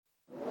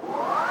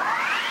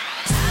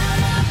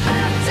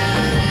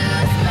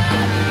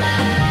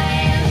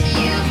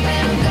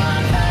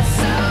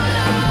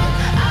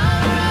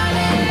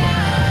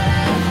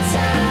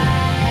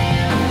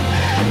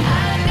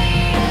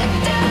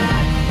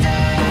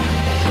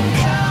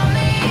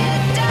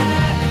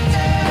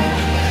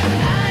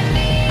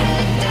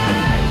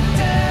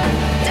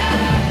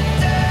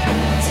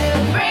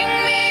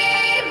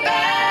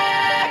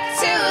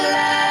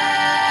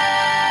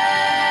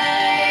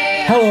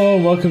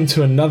and welcome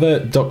to another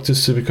Dr.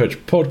 Supercoach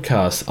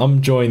podcast.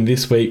 I'm joined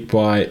this week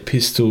by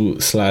Pistol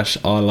 /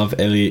 I Love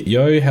Elliot.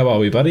 Yo, how are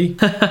we, buddy?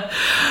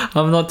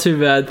 I'm not too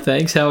bad,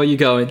 thanks. How are you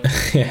going?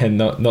 Yeah,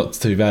 not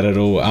too bad at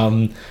all.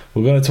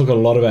 We're going to talk a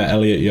lot about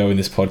Elliot Yo in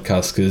this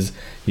podcast because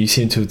you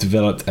seem to have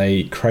developed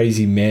a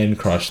crazy man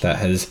crush that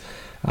has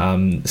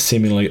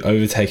seemingly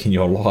overtaken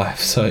your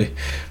life. So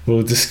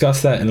we'll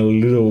discuss that in a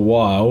little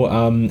while.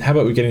 How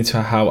about we get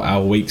into how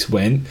our weeks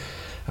went?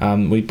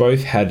 We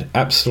both had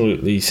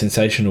absolutely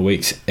sensational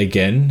weeks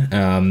again.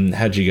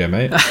 How'd you go,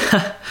 mate?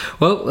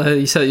 Well,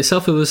 you said it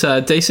yourself, it was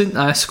decent.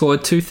 I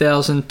scored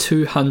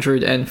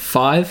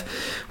 2,205,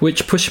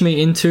 which pushed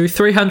me into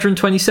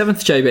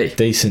 327th, JB.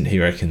 Decent, he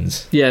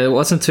reckons. Yeah, it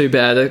wasn't too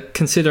bad.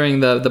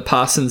 Considering the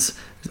Parsons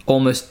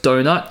almost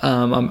donut,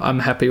 I'm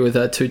happy with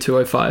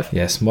 2,205.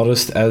 Yes,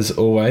 modest as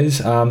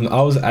always.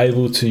 I was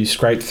able to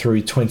scrape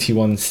through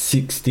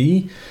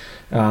 2160,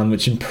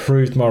 which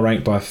improved my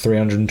rank by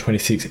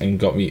 326 and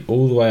got me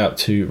all the way up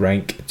to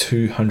rank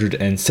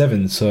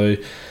 207. So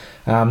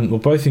we're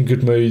both in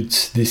good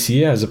moods this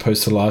year as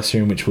opposed to last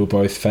year in which we're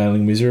both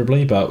failing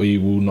miserably, but we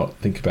will not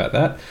think about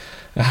that.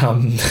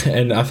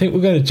 And I think we're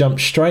going to jump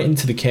straight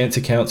into the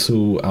Cancer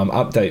Council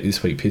update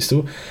this week,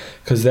 Pistol,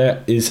 because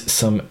there is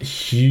some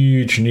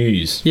huge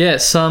news. Yeah,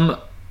 some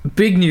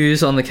big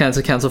news on the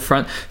Cancer Council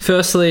front.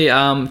 Firstly,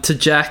 to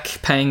Jack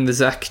paying the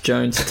Zach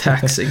Jones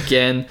tax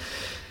again.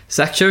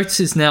 Zach Jones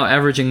is now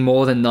averaging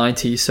more than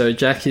 90, so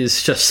Jack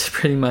is just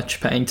pretty much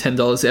paying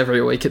 $10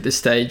 every week at this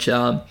stage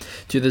due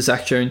to the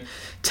Zach Jones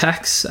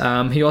tax.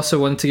 He also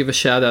wanted to give a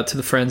shout out to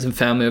the friends and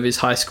family of his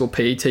high school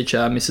PE teacher,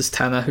 Mrs.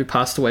 Tanner, who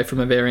passed away from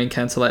ovarian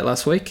cancer late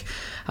last week.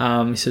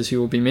 He says you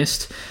will be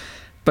missed.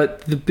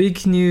 But the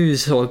big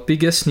news, or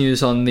biggest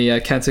news on the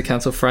Cancer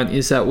Council front,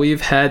 is that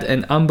we've had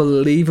an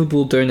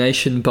unbelievable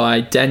donation by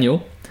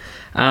Daniel.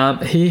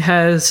 He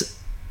has,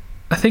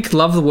 I think,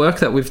 loved the work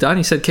that we've done.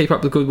 He said, keep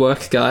up the good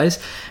work, guys.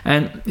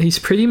 And he's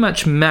pretty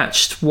much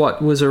matched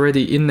what was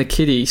already in the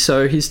kitty.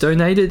 So he's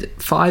donated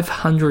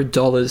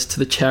 $500 to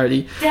the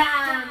charity.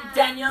 Damn,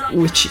 Daniel.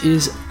 Which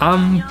is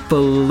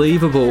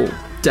unbelievable.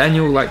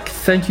 Daniel,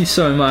 thank you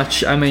so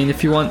much. I mean,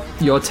 if you want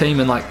your team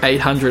and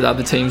 800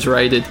 other teams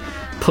rated,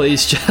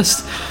 please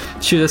just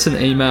shoot us an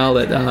email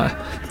at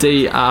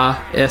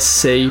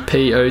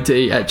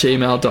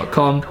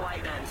drscpod@gmail.com.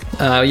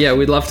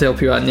 We'd love to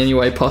help you out in any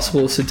way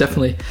possible, so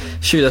definitely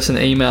shoot us an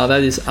email.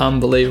 That is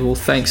unbelievable.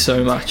 Thanks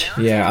so much.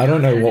 Yeah, I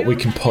don't know what we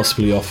can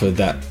possibly offer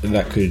that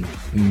could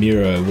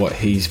mirror what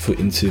he's put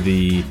into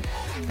the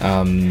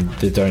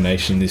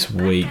donation this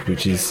week,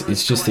 which is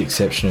it's just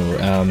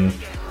exceptional.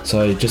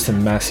 So just a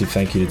massive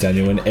thank you to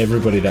Daniel and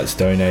everybody that's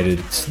donated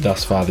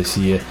thus far this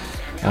year.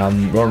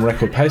 We're on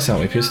record pace,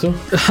 aren't we, Pistol?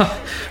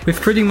 We're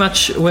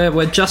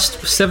just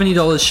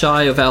 $70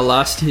 shy of our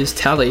last year's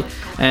tally,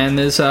 and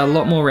there's a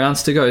lot more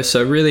rounds to go,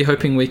 so really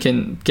hoping we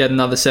can get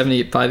another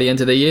 70 by the end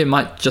of the year.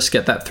 Might just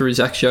get that through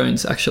Zach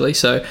Jones, actually,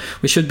 so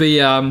we should be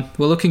we're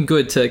looking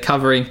good to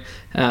covering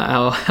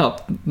our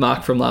help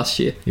mark from last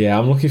year. Yeah,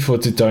 I'm looking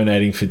forward to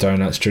donating for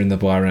donuts during the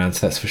buy rounds,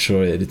 that's for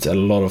sure. It's a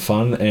lot of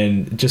fun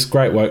and just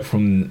great work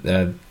from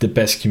the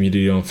best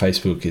community on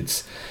Facebook,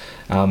 it's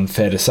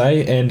fair to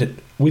say. And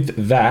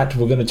with that,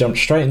 we're going to jump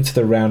straight into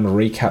the round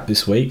recap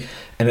this week,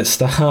 and it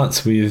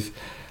starts with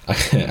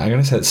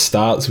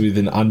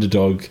an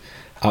underdog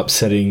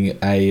upsetting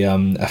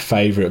a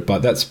favourite,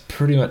 but that's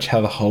pretty much how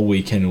the whole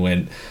weekend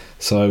went.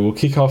 So we'll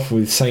kick off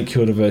with St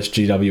Kilda versus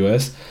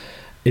GWS.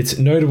 It's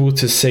notable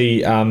to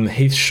see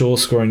Heath Shaw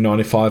scoring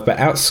 95, but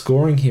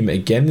outscoring him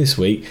again this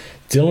week,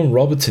 Dylan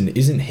Robertson.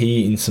 Isn't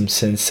he in some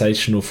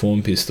sensational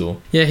form, Pistol?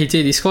 Yeah, he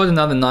did. He scored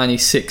another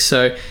 96,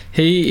 so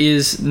he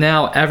is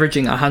now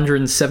averaging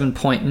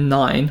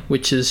 107.9,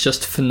 which is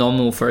just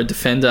phenomenal for a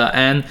defender.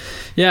 And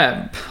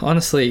yeah,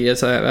 honestly,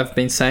 as I've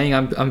been saying,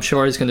 I'm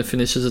sure he's going to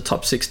finish as a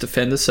top 6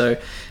 defender. So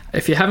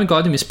if you haven't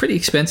got him, he's pretty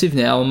expensive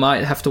now. I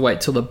might have to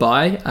wait till the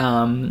buy.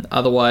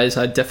 Otherwise,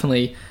 I'd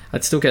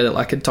still get it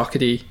like a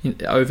Doherty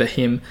over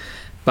him.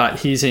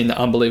 But he's in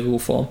unbelievable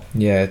form.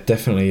 Yeah,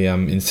 definitely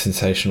in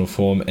sensational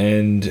form.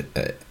 And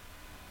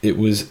it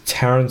was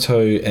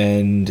Taranto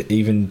and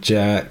even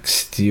Jack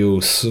Steele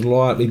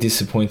slightly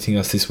disappointing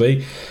us this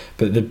week.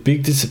 But the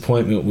big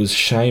disappointment was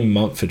Shane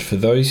Mumford. For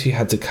those who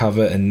had to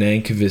cover a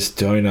Nankervis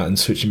donut and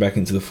switching back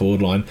into the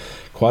forward line,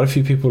 quite a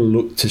few people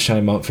looked to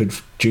Shane Mumford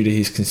due to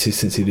his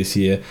consistency this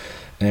year.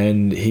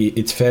 And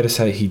it's fair to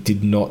say he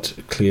did not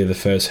clear the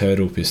first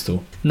hurdle,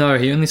 Pistol. No,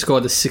 he only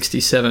scored a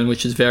 67,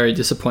 which is very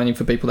disappointing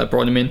for people that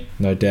brought him in.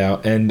 No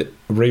doubt. And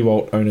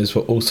Rewalt owners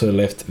were also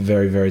left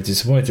very, very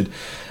disappointed.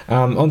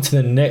 On to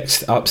the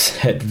next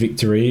upset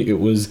victory. It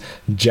was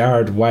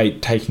Jared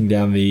Waite taking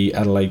down the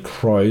Adelaide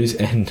Crows.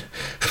 And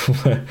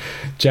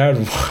Jared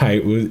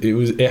Waite,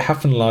 it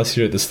happened last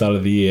year at the start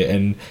of the year,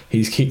 and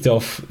he's kicked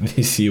off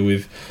this year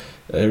with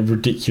a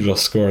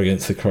ridiculous score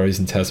against the Crows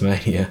in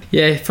Tasmania.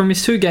 Yeah, from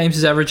his 2 games,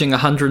 he's averaging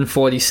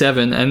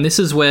 147, and this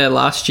is where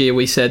last year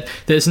we said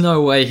there's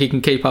no way he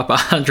can keep up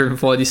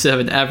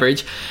 147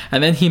 average,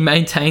 and then he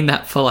maintained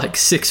that for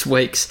 6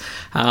 weeks.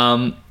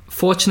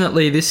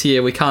 Fortunately, this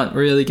year we can't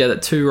really get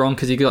it too wrong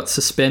because he got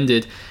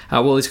suspended.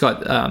 He's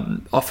got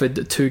offered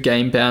a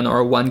 2-game ban or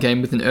a 1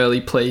 game with an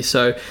early plea,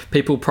 so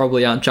people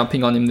probably aren't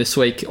jumping on him this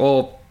week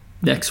or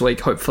next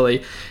week,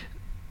 hopefully.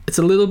 It's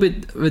a little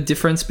bit of a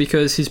difference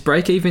because his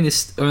break-even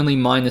is only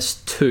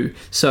 -2.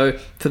 So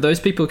for those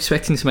people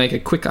expecting to make a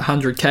quick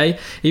 100k,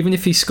 even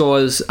if he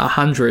scores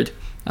 100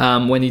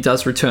 when he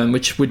does return,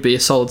 which would be a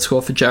solid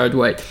score for Jarrad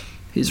Waite,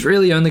 he's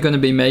really only going to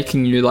be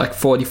making you like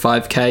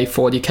 45k,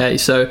 40k.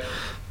 So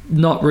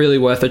not really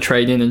worth a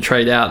trade in and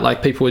trade out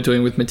like people were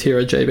doing with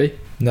Matera, JB.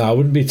 No, I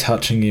wouldn't be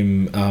touching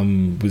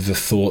him with the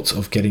thoughts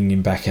of getting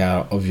him back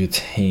out of your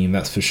team,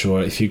 that's for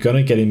sure. If you're going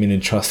to get him in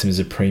and trust him as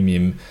a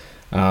premium,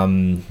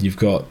 you've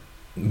got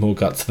more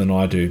guts than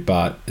I do,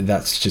 but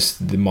that's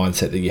just the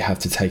mindset that you have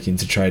to take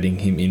into trading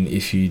him in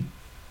if you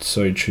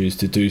so choose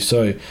to do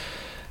so.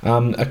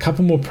 A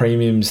couple more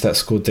premiums that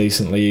scored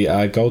decently.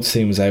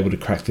 Goldstein was able to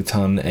crack the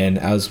ton, and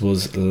as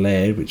was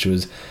Laird, which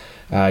was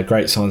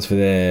great signs for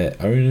their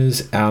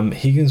owners.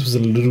 Higgins was a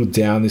little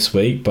down this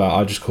week, but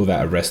I just call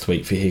that a rest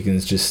week for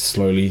Higgins, just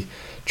slowly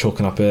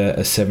chalking up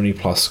a 70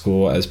 plus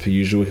score as per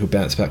usual. He'll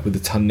bounce back with a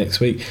ton next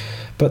week.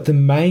 But the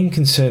main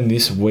concern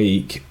this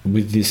week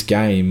with this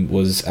game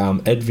was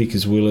Ed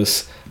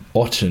Vickers-Willis,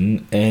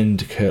 Otten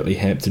and Curtly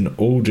Hampton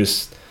all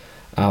just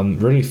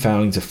really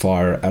failing to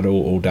fire at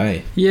all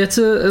day. Yeah, it's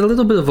a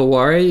little bit of a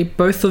worry.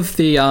 Both of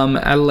the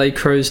Adelaide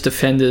Crows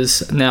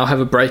defenders now have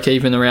a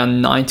break-even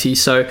around 90,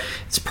 so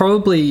it's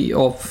probably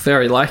or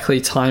very likely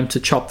time to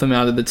chop them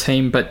out of the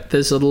team, but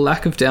there's a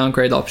lack of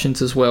downgrade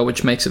options as well,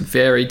 which makes it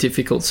very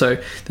difficult. So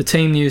the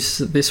team news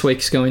this week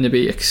is going to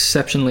be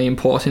exceptionally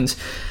important.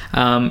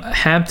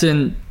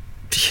 Hampton,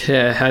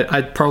 yeah,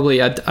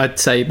 I'd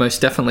say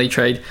most definitely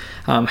trade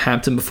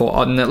Hampton before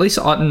Otten. At least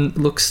Otten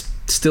looks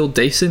still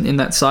decent in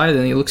that side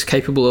and he looks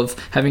capable of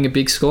having a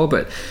big score,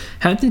 but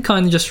Hampton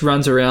kind of just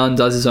runs around,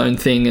 does his own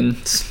thing, and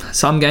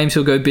some games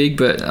he'll go big,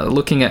 but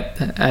looking at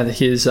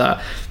his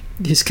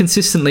he's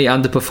consistently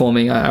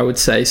underperforming, I would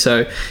say.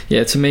 So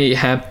yeah, to me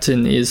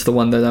Hampton is the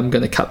one that I'm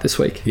going to cut this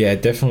week. Yeah,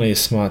 definitely a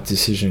smart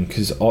decision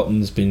because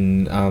Otten's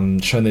been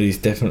shown that he's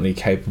definitely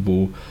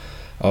capable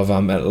of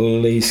at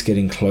least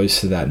getting close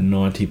to that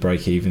 90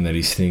 break even that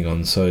he's sitting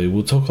on. So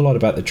we'll talk a lot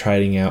about the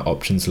trading out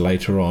options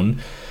later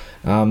on.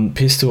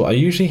 Pistol, I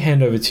usually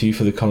hand over to you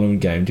for the Collingwood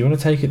game. Do you want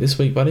to take it this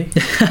week, buddy?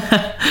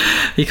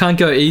 You can't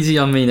go easy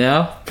on me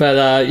now,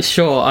 but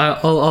sure,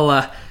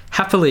 I'll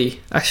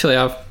happily, actually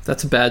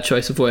that's a bad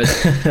choice of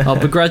words, I'll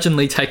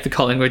begrudgingly take the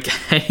Collingwood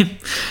game.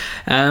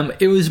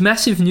 It was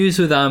massive news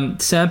with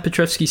Sam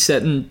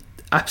Petrevski-Seton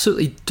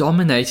absolutely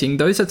dominating.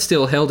 Those that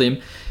still held him,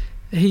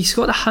 he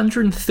scored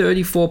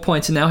 134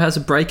 points and now has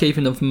a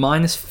break-even of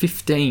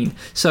 -15.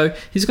 So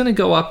he's going to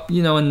go up,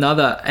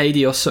 another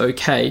 80 or so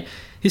K.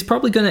 He's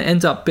probably going to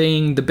end up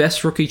being the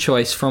best rookie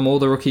choice from all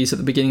the rookies at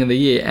the beginning of the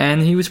year.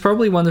 And he was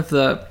probably one of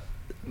the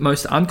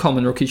most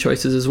uncommon rookie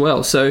choices as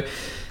well. So,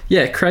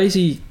 yeah,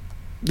 crazy.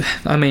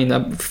 I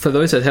mean, for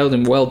those that held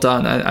him, well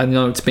done. I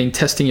know it's been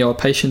testing your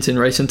patience in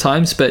recent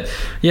times, but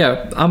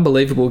yeah,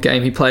 unbelievable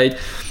game he played.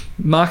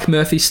 Mark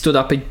Murphy stood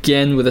up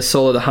again with a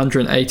solid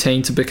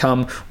 118 to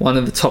become one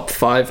of the top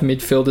 5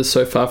 midfielders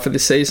so far for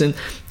this season.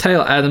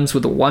 Taylor Adams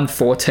with a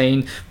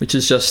 114, which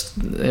is just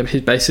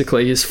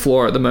basically his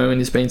floor at the moment.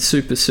 He's been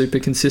super, super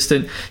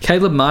consistent.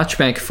 Caleb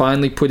Marchbank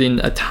finally put in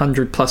a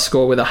 100-plus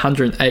score with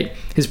 108.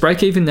 His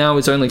break-even now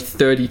is only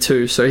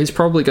 32, so he's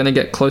probably going to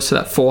get close to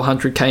that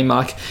 400k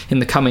mark in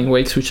the coming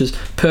weeks, which is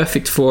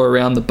perfect for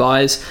around the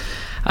buys.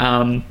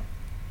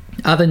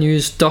 Other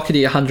news,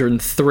 Doherty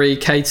 103,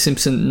 Cade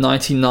Simpson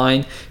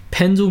 99,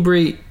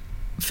 Pendlebury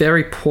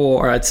very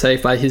poor, I'd say,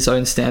 by his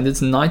own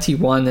standards,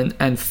 91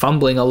 and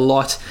fumbling a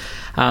lot.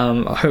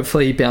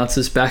 Hopefully he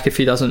bounces back if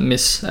he doesn't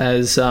miss,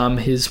 as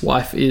his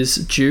wife is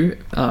due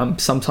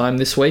sometime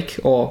this week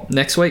or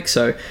next week.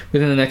 So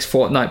within the next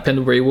fortnight,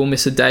 Pendlebury will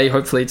miss a day.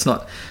 Hopefully it's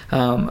not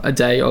a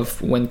day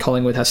of when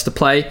Collingwood has to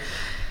play.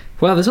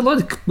 Wow, there's a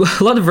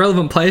lot of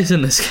relevant players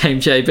in this game,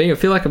 JB. I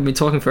feel like I've been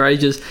talking for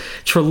ages.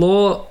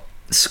 Treloar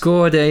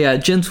scored a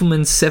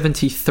gentleman's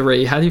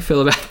 73. How do you feel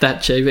about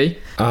that, JB?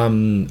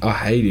 I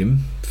hate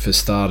him, for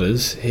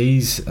starters.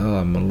 He's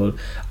my lord.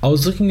 I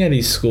was looking at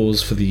his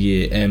scores for the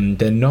year, and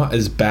they're not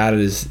as bad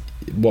as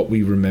what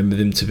we remember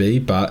them to be,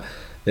 but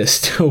they're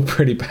still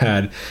pretty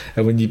bad.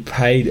 And when you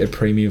paid a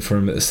premium for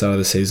him at the start of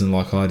the season,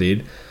 like I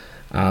did,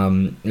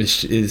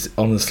 it is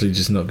honestly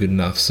just not good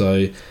enough.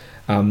 So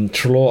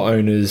Treloar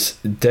owners,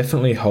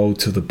 definitely hold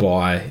to the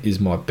buy is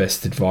my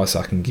best advice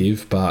I can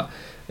give, but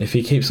if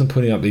he keeps on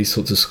putting up these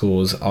sorts of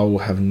scores, I will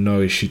have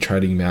no issue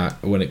trading him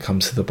out when it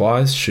comes to the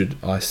buys, should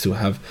I still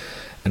have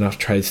enough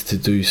trades to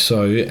do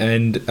so.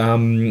 And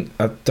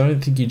I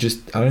don't think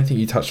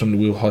you touched on the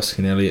Will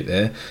Hoskin-Elliott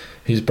there.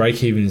 His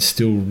break-even is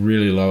still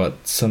really low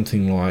at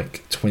something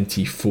like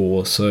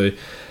 24. So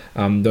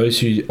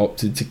those who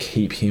opted to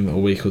keep him a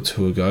week or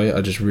two ago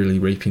are just really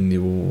reaping the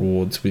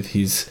rewards with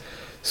his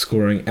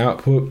scoring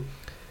output.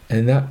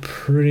 And that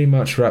pretty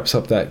much wraps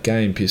up that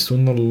game, Pistol.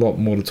 Not a lot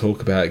more to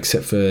talk about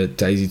except for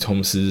Daisy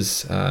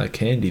Thomas's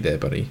candy there,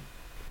 buddy.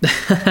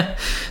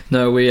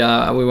 No, we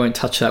won't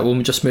touch that.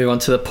 We'll just move on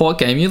to the Port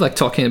game. You like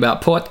talking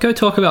about Port? Go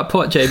talk about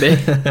Port,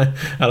 JB.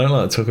 I don't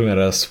like talking about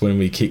us when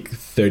we kick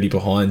 30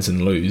 behinds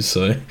and lose.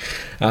 So,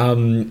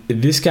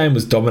 this game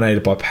was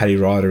dominated by Paddy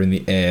Ryder in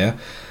the air.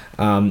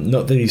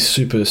 Not that he's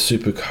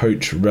super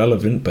coach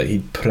relevant, but he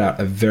put out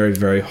a very,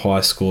 very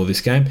high score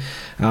this game.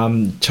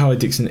 Charlie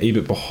Dixon,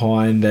 Ebert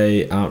behind,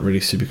 they aren't really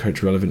super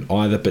coach relevant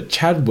either. But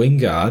Chad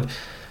Wingard,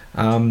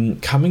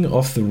 coming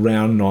off the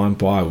round 9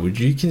 bye, would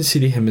you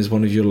consider him as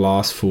one of your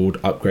last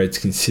forward upgrades,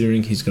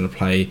 considering he's going to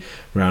play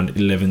round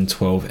 11,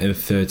 12 and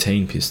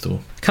 13, Pistol?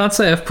 Can't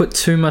say I've put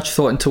too much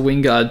thought into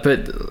Wingard,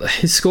 but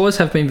his scores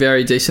have been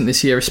very decent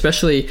this year,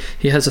 especially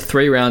he has a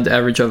 3-round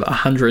average of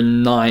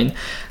 109.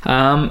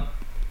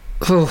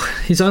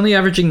 He's only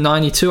averaging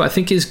 92. I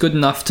think he's good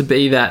enough to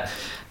be that,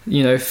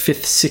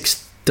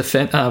 5th,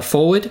 6th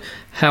forward.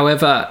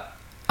 However,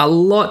 a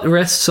lot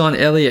rests on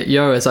Elliot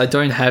Yeo, as I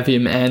don't have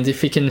him, and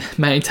if he can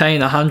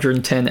maintain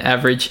 110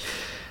 average,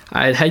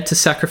 I'd hate to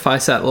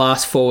sacrifice that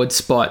last forward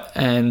spot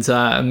and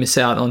miss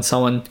out on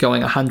someone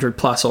going 100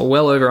 plus or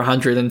well over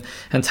 100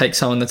 and take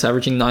someone that's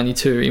averaging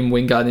 92 in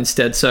Wingard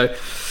instead. So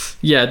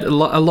yeah, a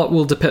lot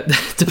will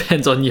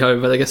depend on Yeo,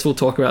 but I guess we'll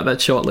talk about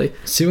that shortly.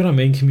 See what I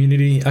mean,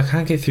 community? I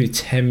can't get through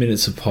 10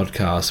 minutes of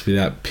podcast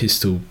without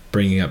Pistol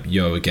bringing up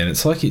Yeo again.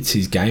 It's like it's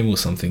his game or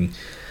something.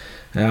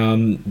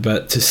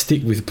 But to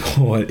stick with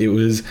Port, it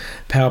was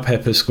Powell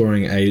Pepper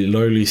scoring a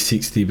lowly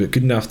 60, but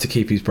good enough to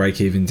keep his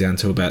break-even down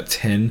to about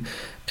 10.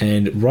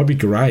 And Robbie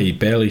Gray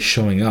barely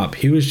showing up.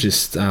 He was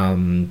just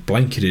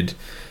blanketed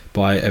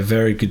by a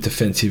very good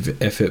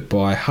defensive effort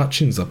by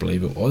Hutchings, I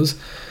believe it was.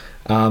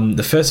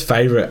 The first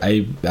favourite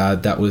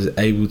that was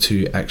able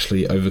to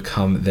actually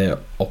overcome their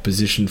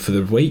opposition for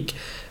the week,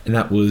 and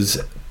that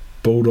was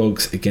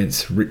Bulldogs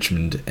against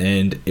Richmond.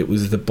 And it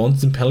was the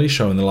Bontempelli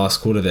show in the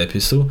last quarter there,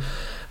 Pistol.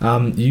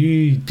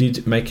 You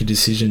did make a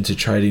decision to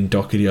trade in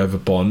Doherty over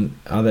Bont.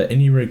 Are there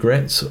any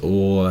regrets,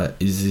 or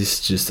is this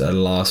just a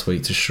last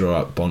week to shore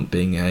up Bont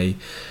being a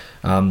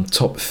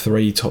top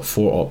 3, top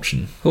 4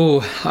 option?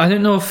 Oh, I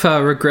don't know if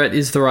regret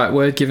is the right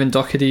word, given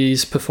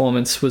Doherty's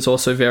performance was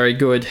also very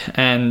good,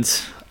 and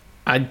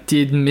I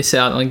did miss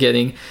out on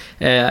getting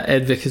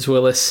Ed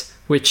Vickers-Willis,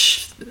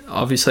 which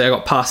obviously I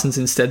got Parsons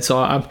instead, so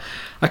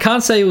I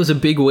can't say it was a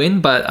big win,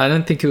 but I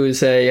don't think it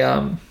was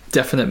a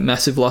definite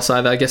massive loss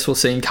either. I guess we'll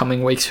see in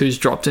coming weeks who's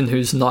dropped and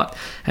who's not,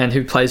 and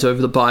who plays over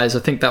the buys. I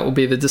think that will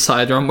be the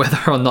decider on whether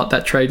or not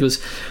that trade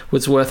was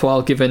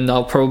worthwhile, given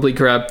I'll probably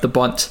grab the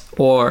Bont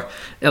or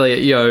Elliot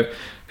Yeo,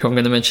 who I'm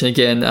going to mention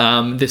again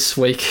this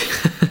week.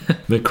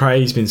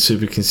 McRae's been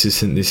super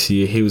consistent this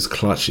year. He was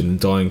clutch in the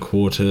dying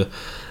quarter.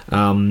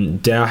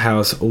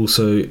 Dowhouse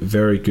also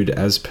very good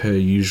as per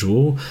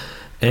usual,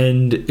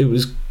 and it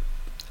was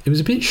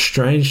a bit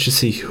strange to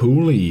see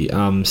Hooley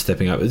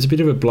stepping up. It's a bit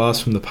of a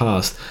blast from the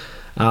past.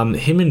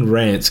 Him and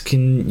Rance,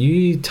 can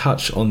you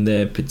touch on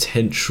their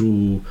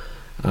potential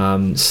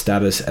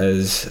status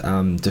as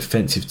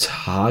defensive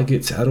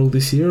targets at all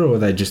this year, or are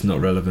they just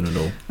not relevant at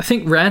all? I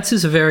think Rance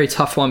is a very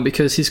tough one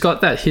because he's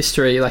got that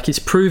history. Like, he's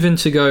proven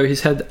to go,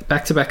 he's had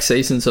back-to-back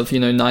seasons of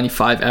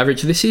 95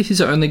 average. This year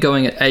he's only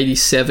going at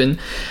 87.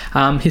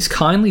 He's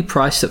kindly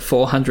priced at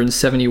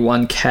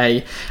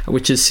 471k,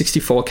 which is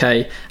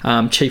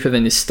 64k cheaper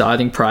than his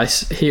starting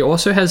price. He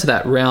also has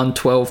that round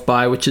 12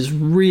 buy, which is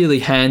really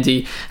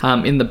handy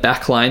in the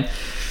back line.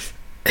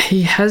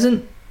 He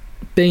hasn't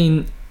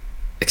been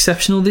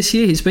exceptional this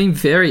year. He's been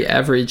very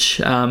average.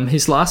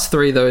 His last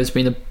 3 though has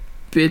been a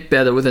bit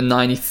better with a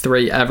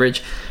 93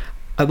 average.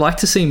 I'd like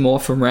to see more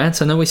from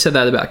Rance. I know we said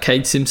that about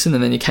Cade Simpson,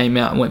 and then he came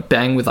out and went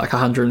bang with like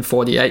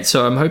 148.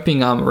 So I'm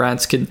hoping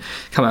Rance can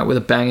come out with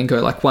a bang and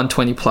go like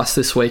 120 plus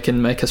this week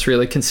and make us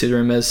really consider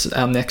him as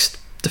our next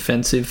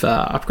defensive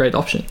upgrade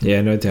option.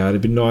 Yeah, no doubt.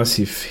 It'd be nice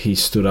if he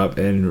stood up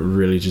and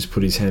really just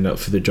put his hand up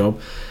for the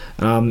job.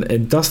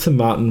 And Dustin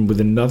Martin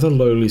with another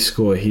lowly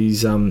score.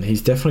 He's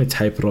definitely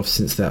tapered off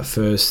since that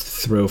first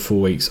 3 or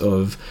 4 weeks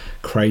of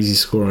crazy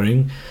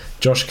scoring.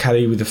 Josh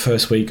Caddy with the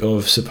first week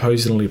of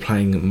supposedly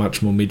playing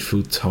much more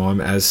midfield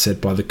time, as said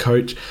by the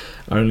coach,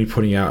 only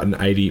putting out an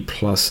 80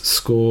 plus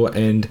score.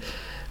 And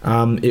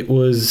it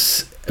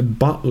was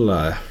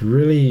Butler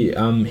really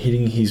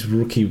hitting his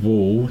rookie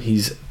wall.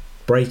 His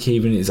break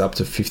even is up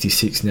to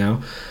 56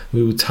 now.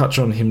 We will touch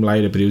on him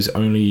later, but he was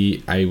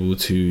only able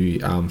to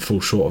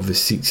fall short of the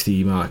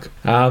 60 mark.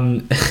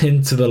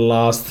 Into the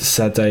last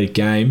Saturday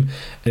game,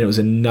 and it was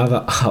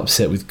another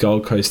upset with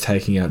Gold Coast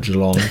taking out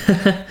Geelong.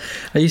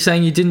 Are you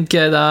saying you didn't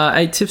get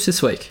 8 tips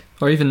this week?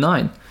 Or even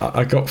 9?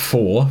 I got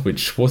 4,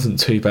 which wasn't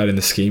too bad in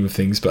the scheme of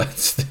things,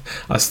 but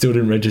I still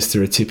didn't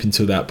register a tip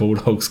until that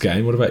Bulldogs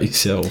game. What about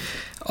yourself?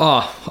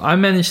 Oh, I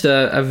managed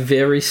a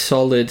very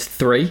solid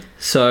 3,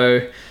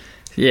 so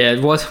yeah,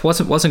 it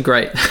wasn't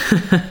great.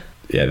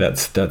 Yeah,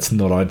 that's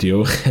not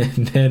ideal.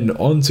 And then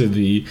on to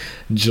the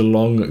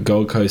Geelong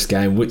Gold Coast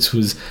game, which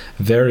was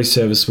very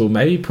serviceable.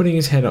 Maybe putting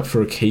his hand up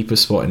for a keeper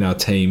spot in our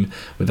team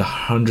with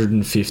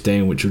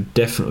 115, which would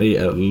definitely,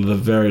 at the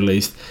very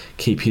least,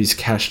 keep his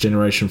cash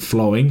generation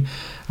flowing.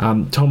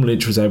 Tom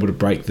Lynch was able to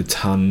break the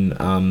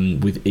ton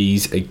with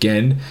ease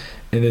again.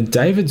 And then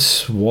David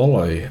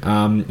Swallow,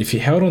 if you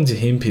held on to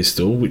him,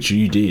 Pistol, which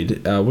you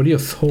did, what are your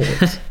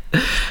thoughts?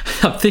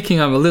 I'm thinking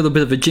I'm a little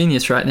bit of a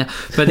genius right now.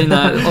 But in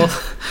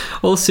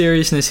all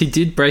seriousness, he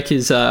did break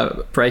his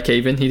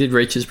break-even. He did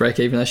reach his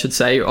break-even, I should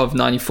say, of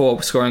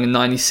 94, scoring a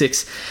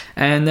 96.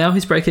 And now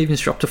his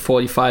break-even's dropped to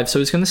 45, so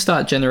he's going to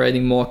start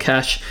generating more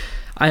cash.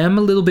 I am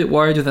a little bit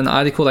worried with an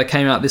article that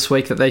came out this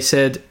week that they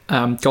said,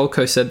 Gold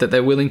Coast said that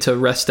they're willing to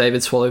rest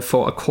David Swallow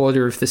for a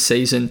quarter of the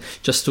season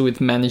just with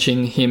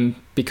managing him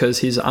because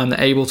he's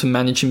unable to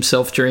manage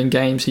himself during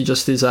games. He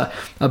just is a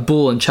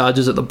bull and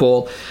charges at the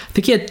ball. I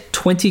think he had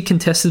 20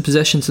 contested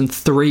possessions and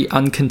 3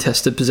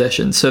 uncontested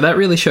possessions. So that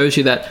really shows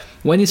you that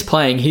when he's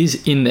playing,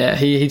 he's in there.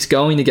 He's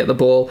going to get the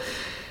ball,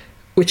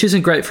 which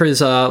isn't great for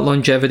his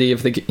longevity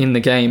in the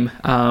game.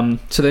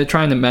 So they're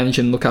trying to manage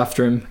and look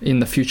after him in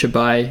the future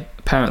by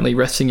apparently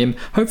resting him.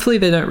 Hopefully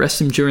they don't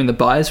rest him during the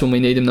buys when we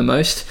need him the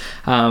most,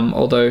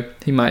 although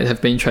he might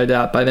have been traded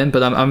out by then.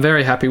 But I'm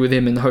very happy with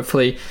him, and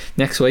hopefully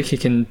next week he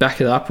can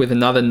back it up with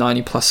another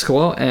 90-plus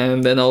score,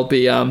 and then I'll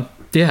be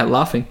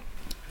laughing.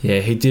 Yeah,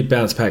 he did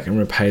bounce back and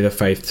repay the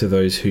faith to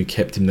those who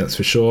kept him, that's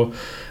for sure.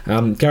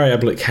 Gary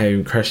Ablett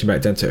came crashing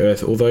back down to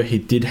earth, although he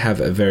did have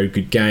a very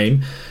good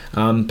game,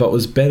 but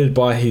was bettered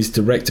by his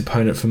direct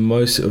opponent for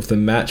most of the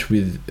match,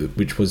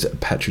 which was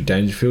Patrick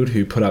Dangerfield,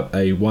 who put up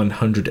a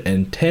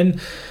 110.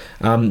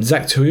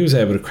 Zach Tui was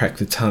able to crack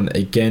the ton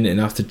again,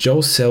 and after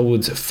Joel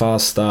Selwood's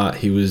fast start,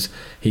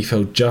 he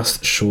fell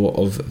just short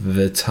of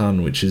the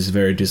ton, which is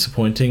very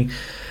disappointing.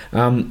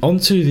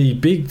 Onto the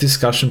big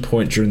discussion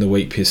point during the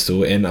week,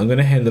 Pistol, and I'm going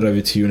to hand it over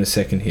to you in a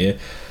second here.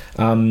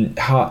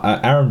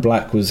 Aaron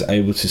Black was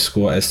able to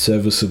score a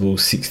serviceable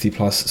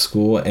 60-plus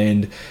score,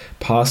 and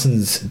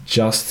Parsons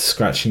just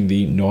scratching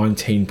the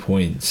 19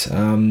 points. Do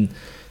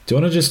you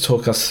want to just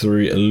talk us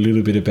through a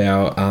little bit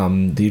about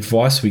the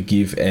advice we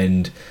give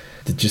and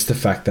just the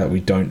fact that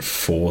we don't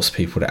force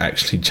people to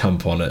actually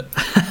jump on it?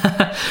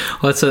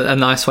 Well, that's a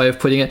nice way of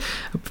putting it.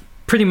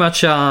 Pretty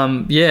much,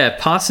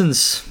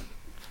 Parsons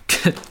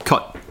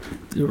got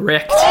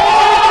wrecked.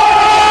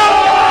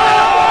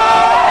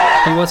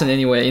 He wasn't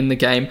anywhere in the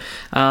game.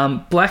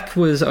 Black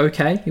was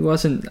okay. He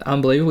wasn't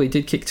unbelievable. He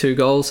did kick 2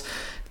 goals.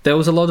 There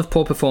was a lot of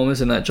poor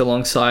performers in that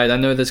Geelong side. I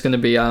know there's going to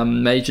be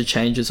major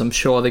changes. I'm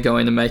sure they're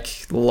going to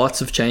make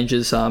lots of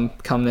changes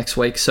come next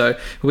week. So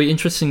it'll be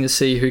interesting to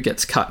see who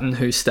gets cut and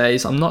who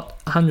stays. I'm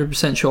not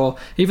 100% sure.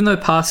 Even though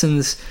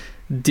Parsons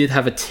did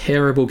have a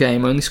terrible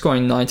game, only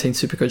scoring 19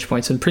 Supercoach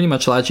points and pretty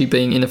much largely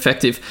being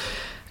ineffective.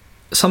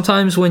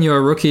 Sometimes when you're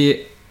a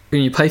rookie,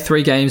 when you play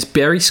 3 games,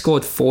 Berry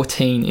scored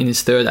 14 in his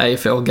 3rd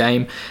AFL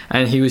game,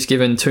 and he was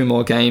given 2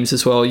 more games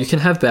as well. You can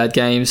have bad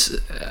games.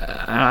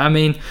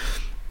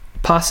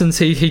 Parsons,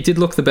 he did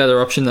look the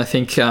better option, I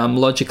think,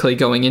 logically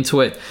going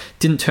into it.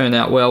 Didn't turn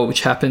out well,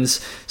 which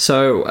happens.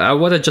 So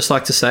what I'd just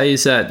like to say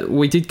is that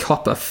we did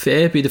cop a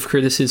fair bit of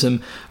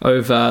criticism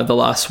over the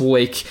last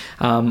week,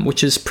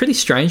 which is pretty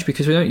strange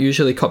because we don't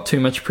usually cop too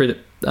much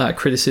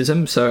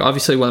criticism. So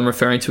obviously what I'm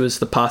referring to is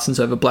the Parsons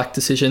over Black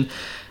decision.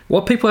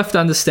 What people have to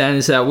understand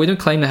is that we don't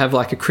claim to have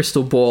like a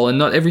crystal ball, and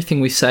not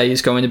everything we say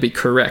is going to be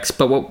correct.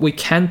 But what we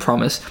can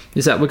promise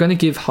is that we're going to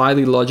give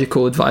highly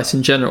logical advice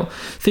in general.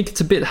 I think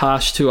it's a bit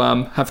harsh to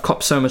have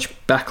copped so much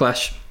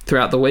backlash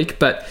throughout the week,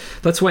 but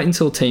let's wait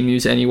until team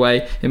news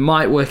anyway. It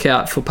might work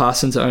out for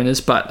Parsons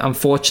owners, but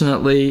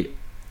unfortunately,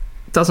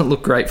 it doesn't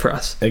look great for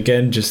us.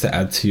 Again, just to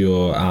add to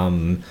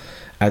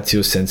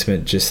your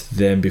sentiment just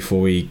then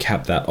before we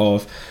cap that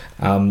off.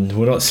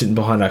 We're not sitting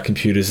behind our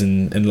computers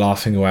and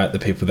laughing away at the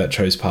people that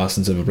chose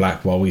Parsons over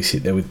Black while we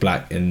sit there with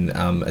Black and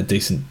a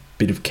decent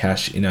bit of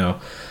cash in our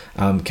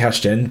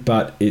cash gen,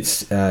 but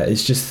it's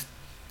just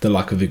the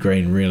luck of the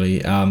green, really.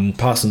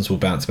 Parsons will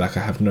bounce back, I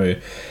have no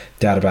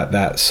doubt about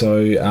that,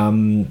 so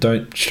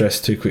don't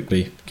stress too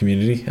quickly,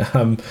 community.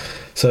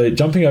 So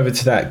jumping over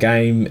to that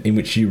game in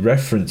which you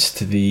referenced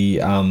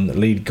the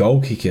lead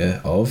goal kicker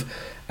of,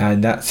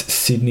 and that's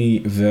Sydney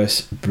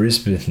versus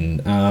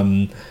Brisbane.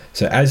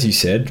 So as you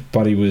said,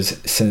 Buddy was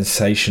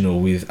sensational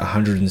with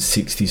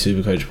 160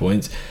 Supercoach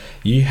points.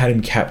 You had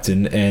him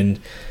captain, and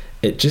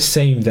it just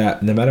seemed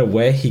that no matter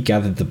where he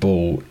gathered the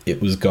ball, it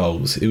was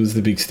goals. It was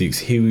the big sticks.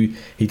 He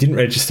didn't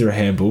register a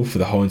handball for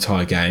the whole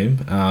entire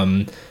game,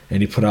 and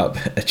he put up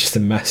just a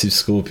massive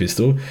score,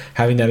 Pistol.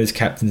 Having that as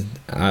captain,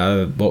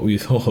 what were your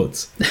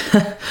thoughts?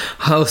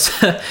 I was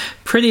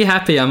pretty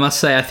happy, I must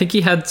say. I think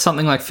he had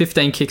something like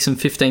 15 kicks and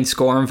 15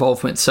 score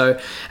involvement. So,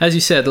 as you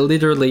said,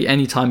 literally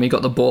any time he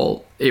got the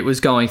ball, it was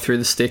going through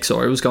the sticks,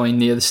 or it was going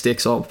near the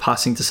sticks, or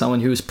passing to someone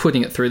who was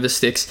putting it through the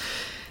sticks.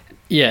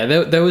 Yeah,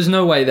 there was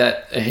no way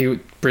that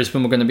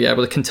Brisbane were going to be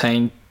able to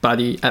contain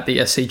Buddy at the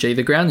SCG.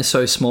 The ground is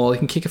so small, he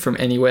can kick it from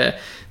anywhere.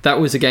 That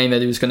was a game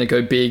that he was going to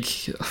go big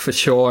for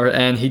sure,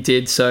 and he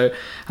did. So,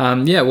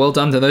 well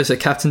done to those that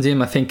captained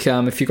him. I think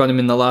if you got him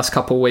in the last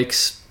couple of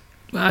weeks,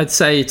 I'd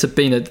say it's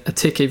been a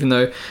tick, even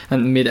though a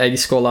mid-80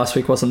 score last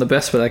week wasn't the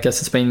best, but I guess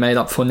it's been made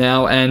up for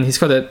now. And he's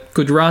got a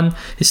good run.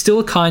 He's still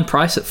a kind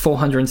price at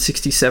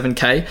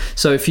 467k.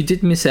 So if you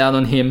did miss out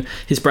on him,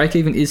 his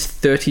break-even is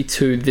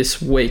 32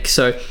 this week.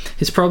 So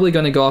he's probably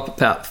going to go up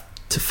about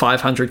to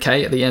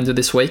 500k at the end of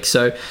this week.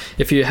 So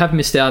if you have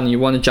missed out and you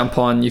want to jump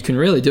on, you can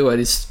really do it.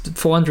 It's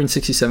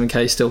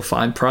 467k still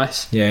fine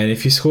price. Yeah, and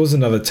if he scores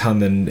another ton,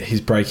 then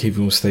his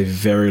break-even will stay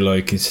very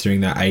low,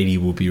 considering that 80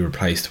 will be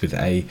replaced with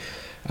a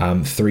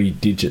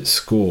 3-digit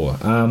score.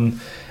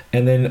 And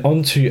then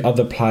on to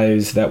other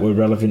players that were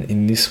relevant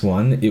in this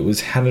one. It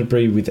was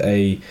Hanbury with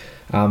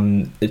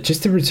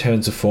just a return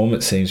to form,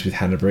 it seems, with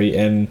Hanbury,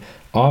 and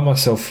I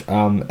myself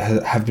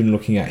have been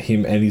looking at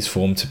him and his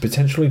form to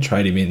potentially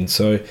trade him in.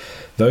 So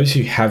those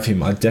who have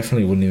him, I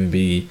definitely wouldn't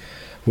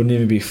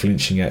even be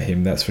flinching at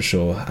him, that's for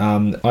sure.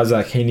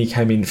 Isaac Heaney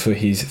came in for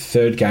his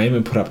third game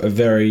and put up a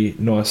very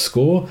nice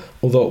score,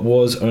 although it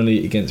was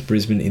only against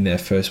Brisbane in their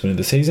first win of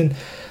the season.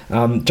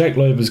 Jake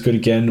Loeb was good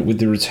again with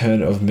the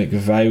return of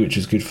McVeigh, which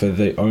is good for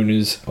the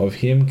owners of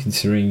him,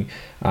 considering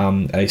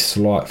a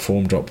slight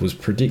form drop was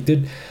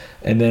predicted.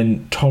 And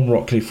then Tom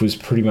Rockcliffe was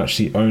pretty much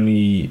the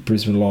only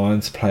Brisbane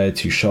Lions player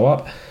to show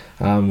up,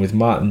 with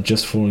Martin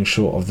just falling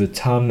short of the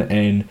ton,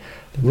 and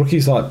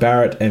rookies like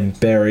Barrett and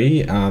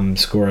Berry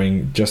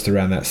scoring just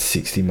around that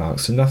 60 mark,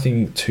 so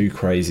nothing too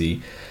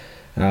crazy.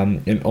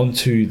 And on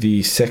to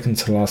the second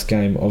to last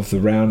game of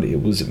the round.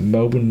 It was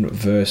Melbourne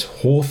versus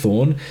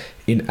Hawthorn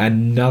in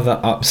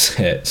another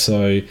upset.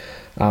 So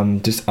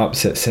just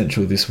upset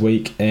central this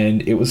week,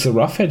 and it was the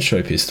Roughhead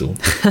show, Pistol.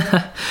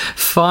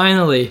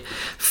 Finally,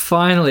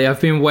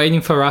 I've been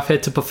waiting for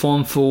Roughhead to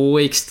perform for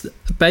weeks.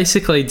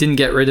 Basically didn't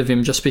get rid of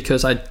him just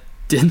because I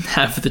didn't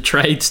have the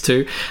trades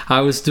to.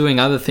 I was doing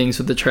other things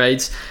with the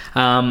trades.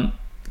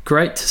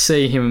 Great to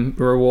see him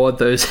reward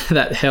those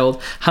that held.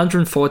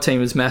 114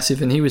 was massive,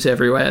 and he was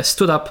everywhere.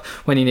 Stood up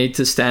when he needed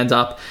to stand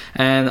up,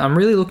 and I'm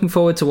really looking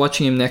forward to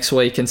watching him next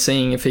week and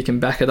seeing if he can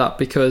back it up,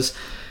 because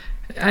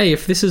hey,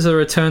 if this is a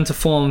return to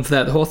form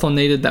that Hawthorn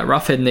needed, that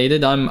Roughhead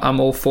needed, I'm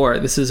all for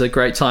it. This is a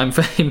great time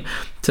for him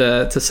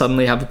to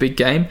suddenly have a big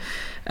game.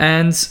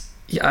 And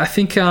yeah, I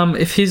think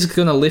if he's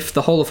going to lift,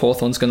 the whole of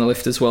Hawthorn's going to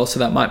lift as well, so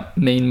that might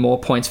mean more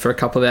points for a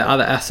couple of their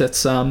other assets,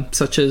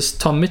 such as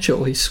Tom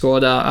Mitchell. He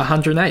scored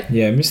 108.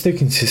 Yeah, Mr.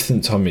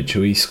 Consistent Tom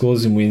Mitchell. He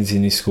scores in wins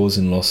and he scores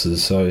in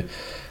losses, so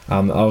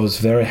I was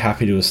very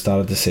happy to have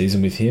started the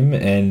season with him.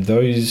 And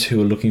those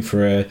who are looking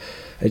for a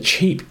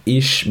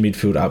cheap-ish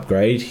midfield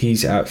upgrade,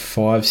 he's at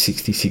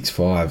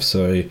 566.5,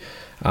 so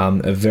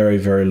a very,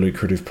 very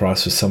lucrative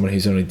price for someone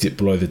who's only dipped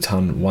below the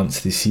ton once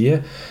this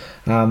year.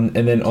 And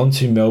then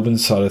onto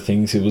Melbourne's side of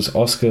things, it was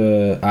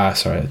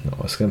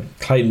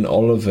Clayton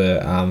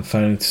Oliver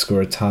failing to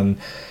score a ton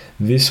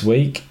this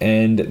week,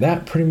 and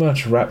that pretty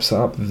much wraps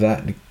up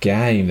that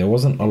game. There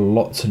wasn't a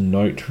lot to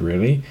note,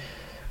 really.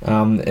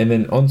 And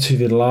then onto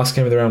the last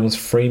game of the round was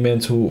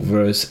Fremantle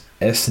versus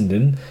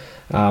Essendon.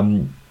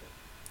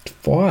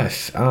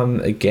 Fife,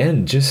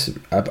 again, just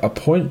a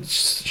point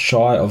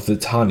shy of the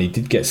ton. He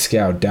did get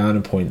scaled down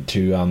a point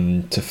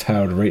to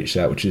fail to reach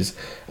that, which is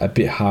a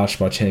bit harsh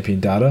by Champion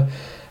Data.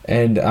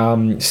 And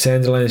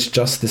Sandilands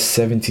just the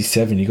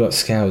 77. He got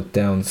scaled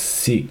down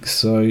 6.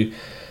 So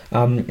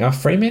our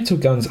Fremantle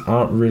guns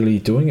aren't really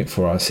doing it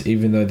for us,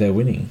 even though they're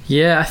winning.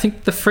 Yeah, I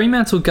think the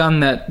Fremantle gun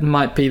that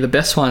might be the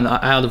best one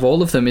out of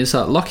all of them is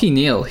Lachie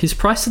Neale. He's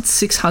priced at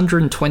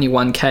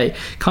 621k,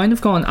 kind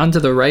of gone under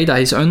the radar.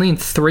 He's only in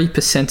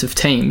 3% of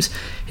teams.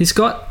 He's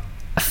got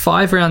a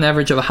 5-round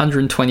average of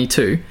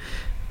 122.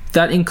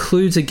 That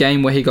includes a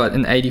game where he got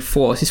an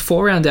 84. His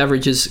 4-round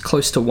average is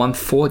close to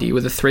 140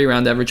 with a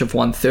 3-round average of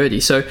 130.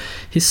 So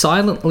he's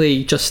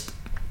silently just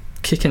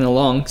kicking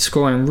along,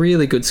 scoring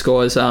really good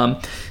scores.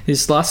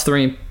 His last 4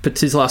 in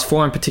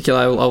particular,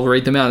 I'll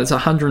read them out. It's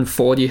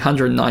 140,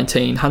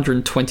 119,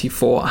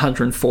 124,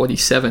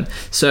 147.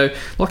 So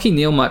Lachie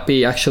Neale might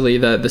be actually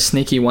the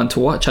sneaky one to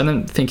watch. I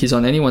don't think he's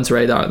on anyone's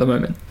radar at the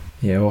moment.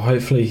 Yeah, well,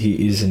 hopefully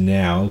he is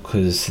now,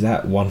 because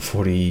that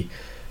 140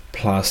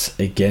 plus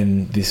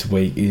again this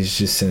week is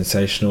just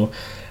sensational.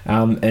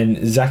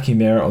 And Zachy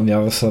Merritt on the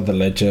other side of the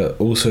ledger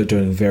also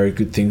doing very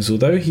good things,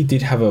 although he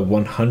did have a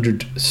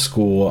 100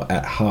 score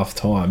at half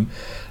time.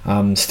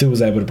 Still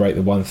was able to break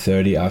the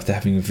 130 after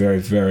having a very,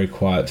 very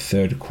quiet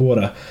third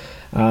quarter.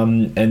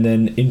 And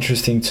then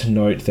interesting to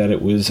note that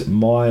it was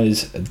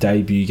Myers'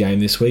 debut game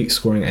this week,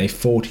 scoring a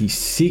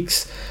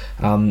 46.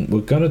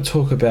 We're going to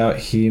talk about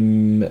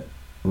him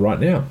right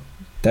now.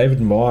 David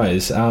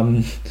Myers.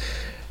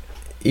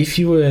 If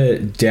you were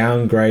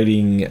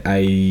downgrading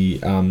a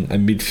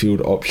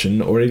midfield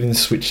option, or even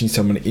switching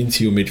someone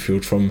into your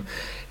midfield from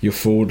your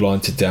forward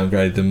line to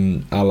downgrade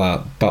them a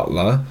la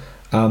Butler,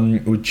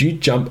 would you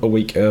jump a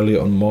week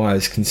earlier on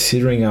Myers,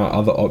 considering our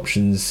other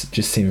options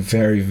just seem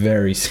very,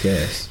 very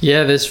scarce?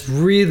 Yeah, there's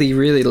really,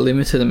 really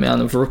limited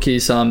amount of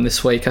rookies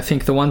this week. I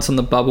think the ones on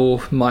the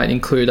bubble might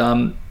include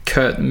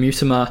Kurt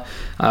Mutimer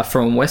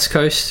from West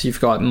Coast. You've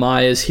got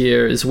Myers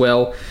here as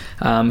well,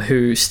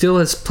 who still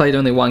has played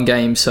only one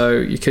game, so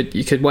you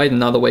could wait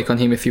another week on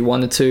him if you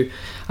wanted to.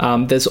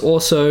 There's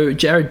also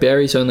Jared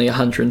Berry's only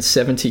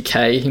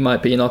 170k. He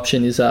might be an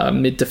option. He's a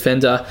mid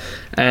defender,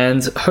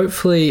 and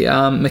hopefully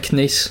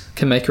McNeese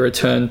can make a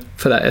return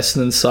for that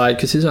Essendon side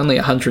because he's only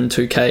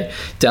 102k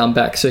down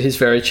back, so he's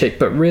very cheap.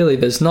 But really,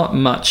 there's not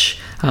much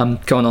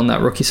going on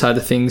that rookie side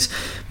of things.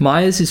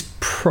 Myers is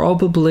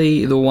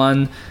probably the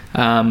one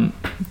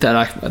that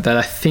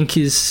I think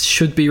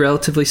should be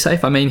relatively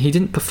safe. I mean, he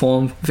didn't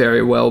perform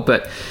very well,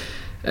 but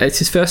it's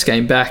his first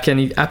game back, and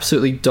he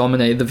absolutely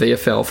dominated the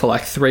VFL for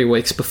like 3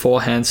 weeks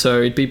beforehand, so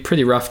it'd be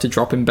pretty rough to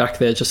drop him back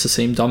there just to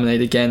see him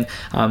dominate again.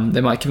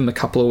 They might give him a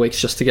couple of weeks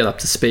just to get up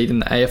to speed in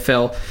the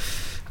AFL.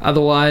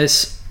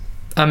 Otherwise,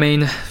 I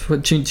mean,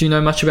 do you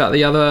know much about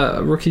the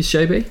other rookies,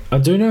 JB? I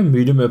do know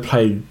Mutimer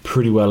played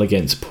pretty well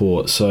against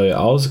Port, so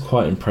I was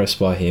quite impressed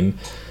by him.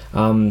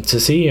 To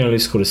see he only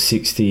scored a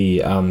 60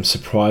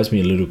 surprised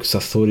me a little because I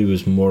thought he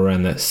was more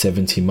around that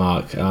 70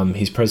 mark.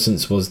 His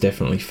presence was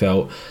definitely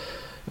felt.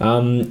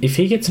 If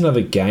he gets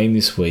another game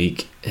this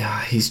week,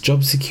 his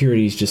job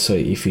security is just so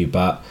iffy,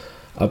 but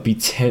I'd be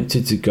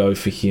tempted to go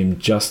for him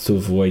just to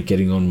avoid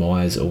getting on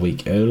Myers a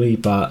week early,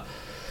 but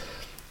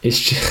it's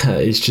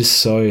just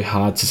so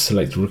hard to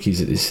select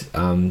rookies at this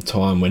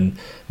time when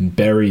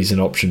Berry's an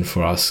option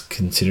for us,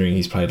 considering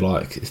he's played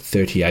like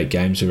 38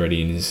 games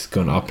already and has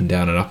gone up and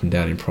down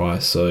in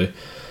price. So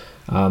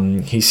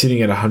he's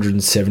sitting at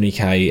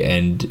 170k,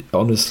 and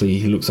honestly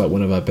he looks like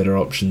one of our better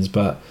options,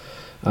 but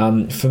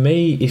for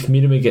me, if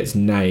Mutimer gets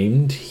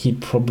named,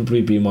 he'd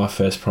probably be my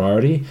first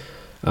priority,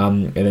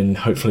 and then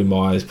hopefully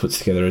Myers puts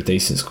together a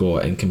decent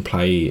score and can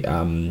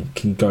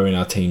go in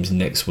our teams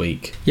next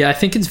week. Yeah, I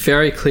think it's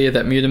very clear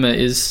that Mutimer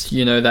is,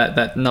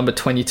 that number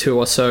 22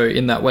 or so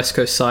in that West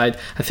Coast side.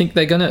 I think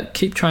they're going to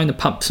keep trying to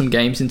pump some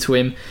games into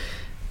him,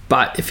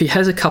 but if he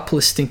has a couple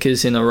of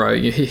stinkers in a row,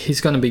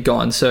 he's going to be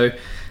gone. So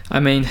I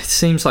mean, it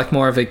seems like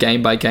more of a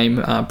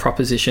game-by-game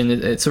proposition.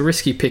 It's a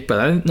risky pick, but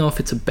I don't know if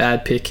it's a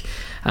bad pick.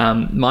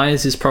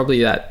 Myers is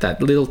probably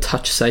that little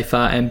touch safer,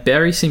 and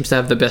Berry seems to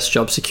have the best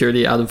job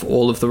security out of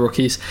all of the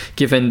rookies,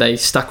 given they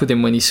stuck with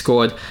him when he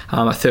scored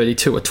a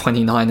 32, a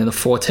 29 and a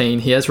 14.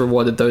 He has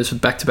rewarded those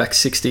with back-to-back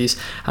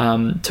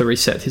 60s to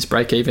reset his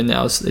break-even.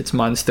 Now it's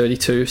minus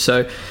 32,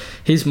 so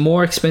he's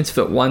more expensive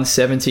at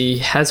 170. He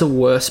has a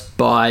worse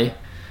buy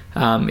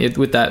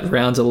with that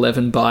round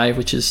 11 buy,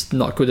 which is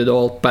not good at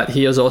all, but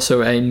he is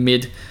also a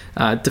mid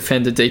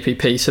defender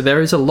DPP, so there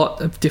is a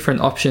lot of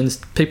different options.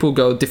 People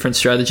go different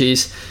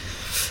strategies.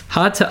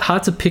 Hard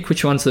to pick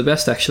which one's the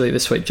best actually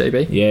this week,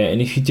 JB. Yeah,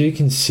 and if you do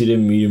consider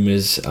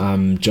Mutimer's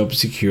job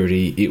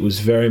security, it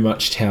was very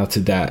much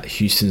touted that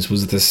Houston's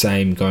was the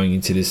same going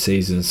into this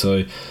season,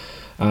 so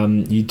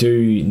you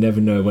do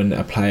never know when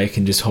a player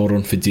can just hold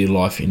on for dear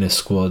life in a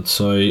squad.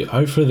 So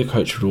hopefully the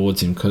coach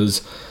rewards him,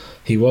 because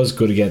he was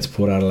good against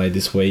Port Adelaide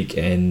this week,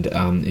 and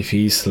if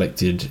he's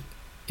selected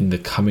in the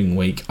coming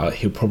week,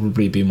 he'll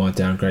probably be my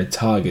downgrade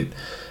target,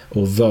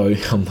 although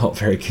I'm not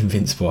very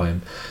convinced by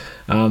him.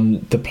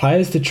 The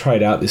players to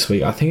trade out this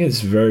week, I think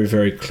it's very,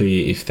 very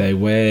clear. If they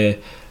wear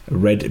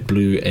red,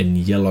 blue and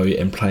yellow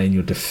and play in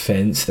your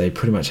defence, they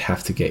pretty much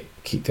have to get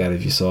kicked out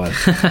of your side.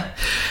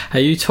 Are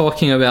you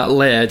talking about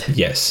Laird?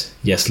 Yes,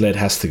 Laird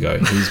has to go.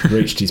 He's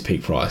reached his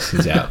peak price.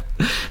 He's out.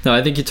 No,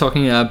 I think you're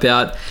talking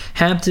about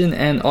Hampton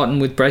and Otten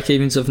with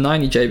break-evens of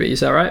 90, JB. Is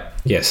that right?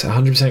 Yes,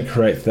 100%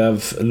 correct.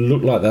 They've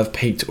looked like they've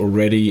peaked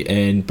already,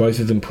 and both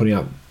of them putting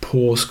up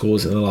poor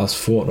scores in the last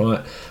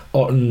fortnight.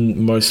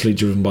 Otten mostly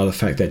driven by the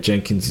fact that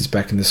Jenkins is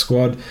back in the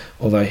squad,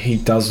 although he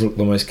does look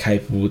the most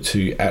capable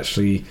to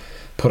actually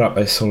put up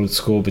a solid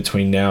score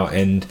between now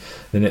and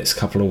the next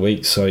couple of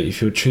weeks. So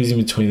if you're choosing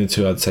between the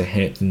two, I'd say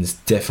Hampton's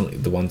definitely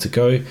the one to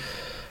go.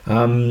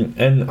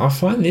 And I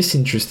find this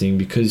interesting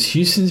because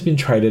Houston's been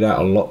traded out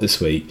a lot this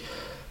week,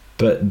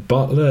 but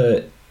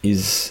Butler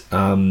has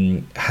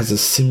a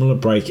similar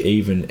break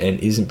even and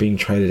isn't being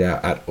traded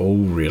out at all,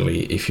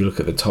 really, if you look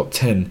at the top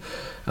 10.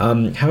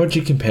 How would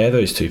you compare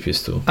those two,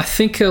 Pistol? I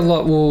think a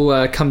lot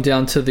will come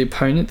down to the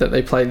opponent that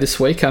they play this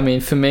week. I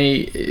mean, for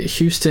me,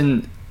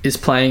 Houston is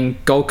playing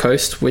Gold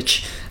Coast,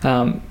 which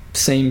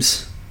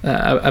seems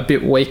a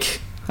bit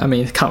weak. I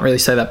mean, I can't really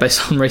say that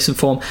based on recent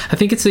form. I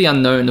think it's the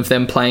unknown of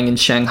them playing in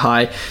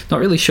Shanghai. Not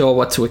really sure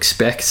what to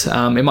expect.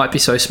 It might be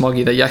so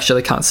smoggy that you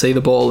actually can't see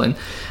the ball, and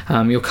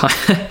you'll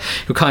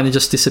kind of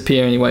just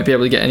disappear and you won't be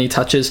able to get any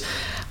touches.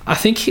 I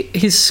think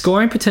his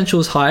scoring potential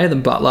is higher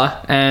than Butler,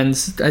 and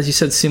as you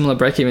said, similar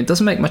break-even. It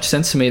doesn't make much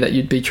sense to me that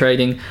you'd be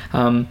trading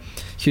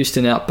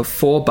Houston out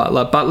before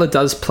Butler. Butler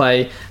does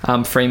play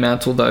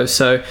Fremantle, though,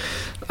 so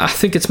I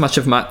think it's much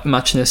of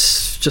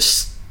muchness.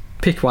 Just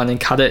pick one and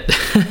cut it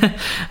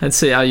and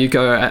see how you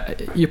go.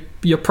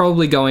 You're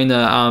probably going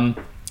to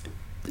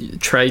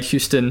trade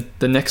Houston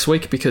the next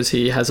week because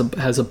he has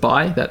a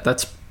bye.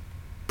 That's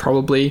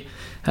probably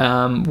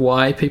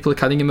why people are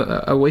cutting him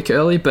a week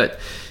early, but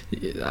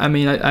I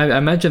mean, I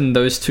imagine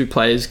those two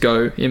players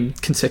go in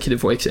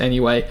consecutive weeks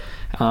anyway.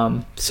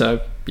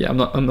 So yeah,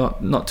 I'm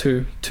not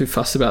too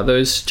fussed about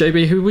those.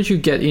 JB, who would you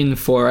get in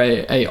for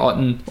a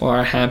Otten or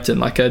a Hampton,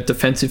 like a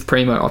defensive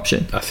primo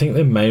option? I think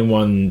the main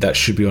one that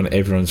should be on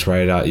everyone's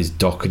radar is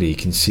Doherty,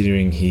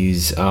 considering he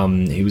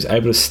was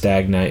able to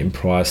stagnate in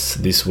price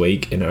this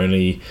week and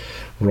only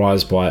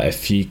rise by a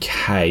few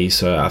K.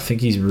 So I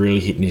think he's really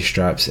hitting his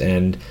straps,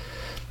 and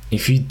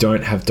if you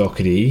don't have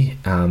Doherty,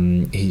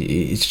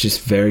 it's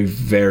just very,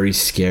 very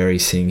scary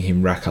seeing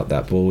him rack up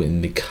that ball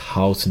in the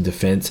Carlton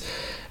defence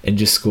and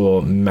just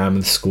score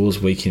mammoth scores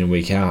week in and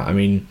week out. I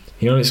mean,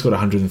 he only scored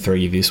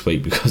 103 this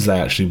week because they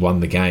actually won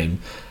the game.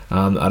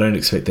 I don't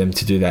expect them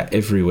to do that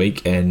every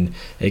week, and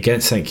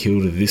against St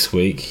Kilda this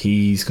week,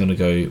 he's going to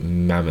go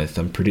mammoth.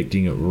 I'm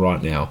predicting it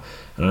right now,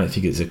 and I don't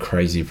think it's a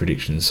crazy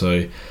prediction.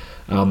 So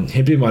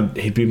he'd be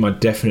my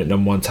definite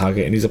number one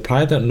target, and he's a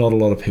player that not a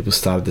lot of people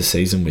started the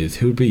season with.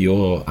 Who would be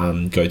your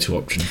go-to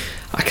option?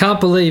 I can't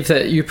believe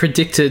that you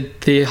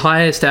predicted the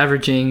highest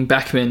averaging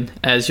backman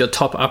as your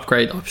top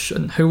upgrade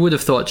option. Who would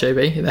have thought,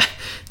 JB?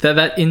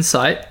 That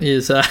insight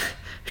is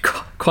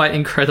quite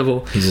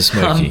incredible. He's a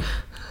smoky.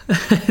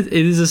 It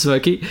is a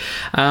smoky.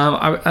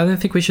 I don't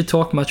think we should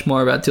talk much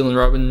more about Dylan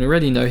Robin. We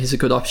already know he's a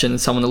good option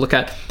and someone to look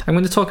at. I'm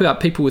going to talk about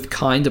people with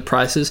kinder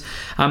prices.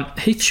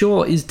 Heath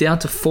Shaw is down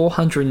to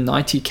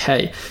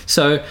 490k.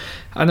 So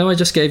I know I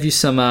just gave you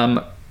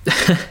some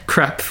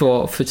crap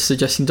for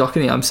suggesting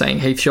Doherty. I'm saying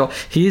Heath Shaw.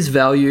 He is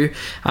value.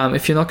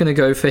 If you're not going to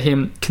go for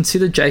him,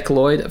 consider Jake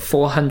Lloyd at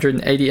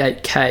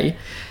 488k.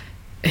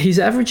 He's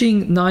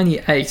averaging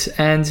 98,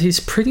 and he's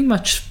pretty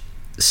much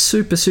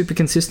super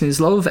consistent. His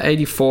low of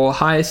 84,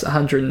 highest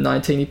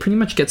 119. He pretty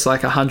much gets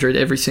like 100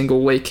 every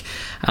single week.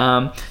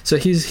 So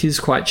he's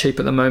quite cheap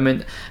at the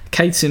moment.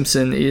 Kate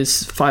Simpson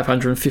is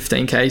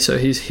 515k, so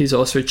he's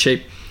also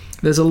cheap.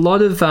 There's a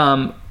lot of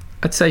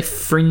I'd say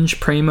fringe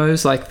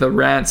primos like the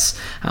Rants,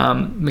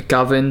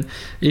 McGovern,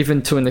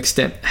 even to an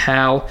extent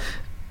Howe.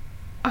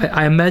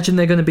 I imagine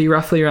they're going to be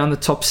roughly around the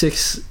top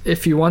 6.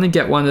 If you want to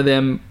get one of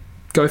them,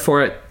 go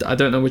for it. I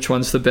don't know which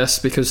one's the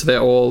best because they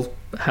all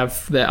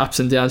have their ups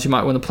and downs. You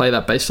might want to play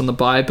that based on the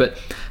buy, but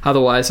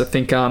otherwise I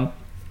think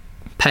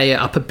pay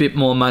up a bit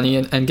more money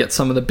and get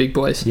some of the big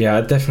boys. Yeah,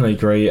 I definitely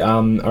agree. I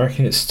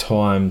reckon it's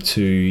time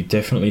to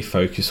definitely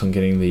focus on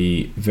getting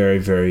the very,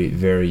 very,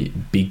 very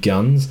big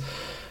guns.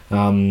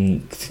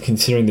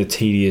 Considering the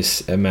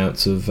tedious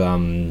amounts of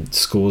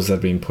scores that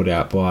have been put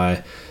out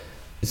by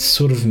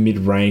sort of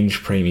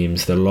mid-range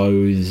premiums, the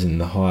lows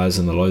and the highs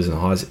and the lows and the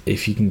highs.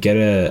 If you can get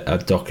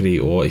a Doherty,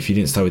 or if you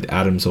didn't start with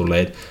Adams or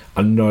Led,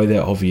 I know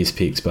they're obvious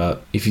picks,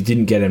 but if you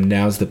didn't get them,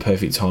 now's the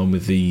perfect time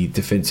with the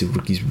defensive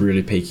rookies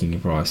really peaking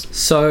in price.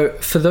 So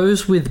for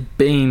those with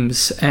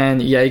Beams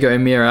and Jaeger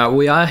Mira,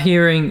 we are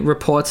hearing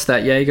reports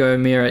that Jaeger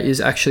Mira is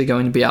actually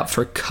going to be out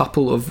for a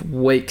couple of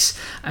weeks.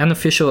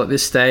 Unofficial at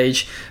this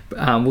stage.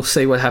 We'll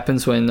see what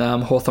happens when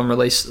Hawthorn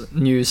release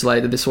news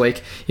later this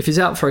week. If he's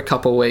out for a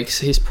couple of weeks,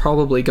 he's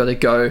probably got to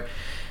go.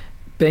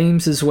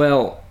 Beams as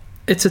well.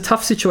 It's a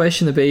tough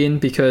situation to be in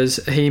because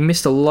he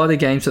missed a lot of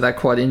games with that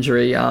quad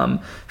injury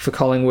for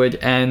Collingwood,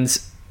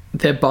 and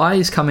their bye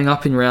is coming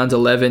up in round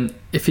 11.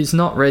 If he's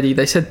not ready,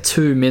 they said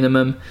 2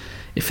 minimum.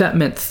 If that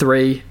meant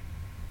 3,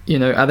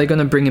 are they going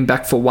to bring him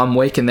back for 1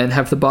 week and then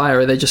have the bye, or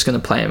are they just going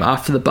to play him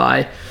after the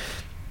bye?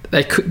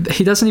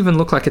 He doesn't even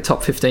look like a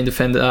top 15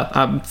 defender,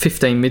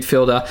 15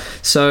 midfielder,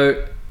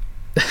 so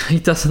he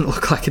doesn't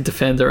look like a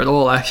defender at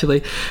all,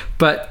 actually.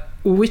 But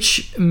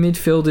which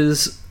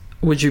midfielders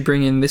would you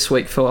bring in this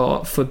week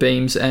for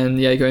Beams and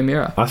Jaeger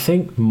Mira? I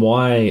think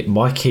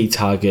my key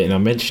target, and I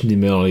mentioned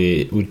him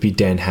earlier, would be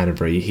Dan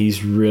Hanbury.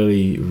 He's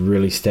really,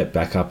 really stepped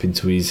back up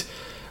into his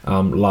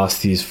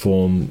last year's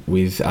form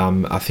with,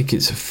 I think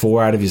it's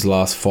 4 out of his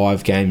last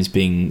 5 games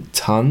being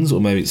tons, or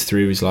maybe it's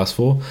 3 of his last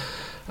 4.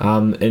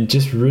 And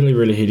just really,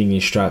 really hitting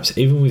his straps.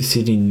 Even with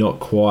Sydney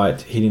not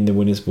quite hitting the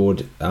winners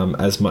board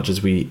as much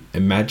as we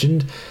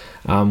imagined,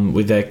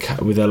 with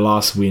their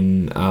last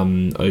win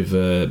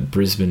over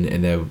Brisbane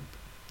and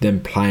them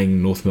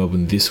playing North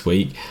Melbourne this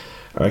week,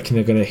 I reckon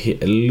they're going to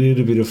hit a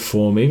little bit of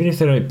form. Even if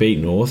they don't beat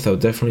North, they'll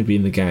definitely be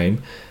in the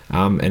game.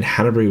 And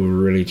Hanbury will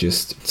really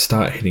just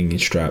start hitting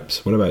his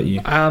straps. What about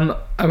you?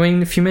 I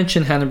mean, if you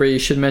mention Hanbury, you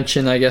should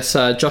mention, I guess,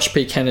 Josh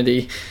P.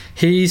 Kennedy.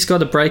 He's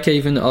got a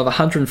break-even of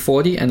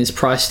 140 and is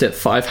priced at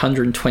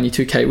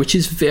 522k, which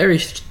is very,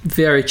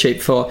 very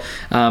cheap for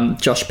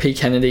Josh P.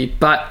 Kennedy.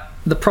 But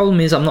the problem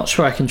is I'm not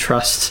sure I can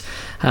trust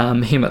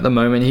him at the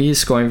moment. He is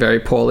scoring very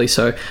poorly,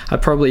 so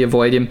I'd probably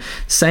avoid him.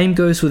 Same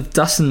goes with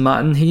Dustin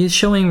Martin. He is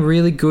showing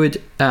really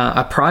good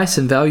a price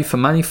and value for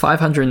money,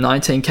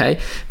 519k,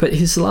 but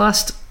his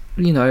last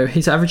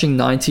he's averaging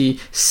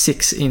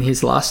 96 in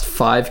his last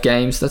 5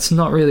 games. That's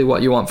not really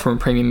what you want from a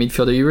premium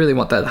midfielder. You really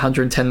want that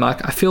 110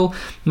 mark. I feel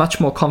much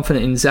more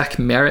confident in Zach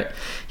Merritt.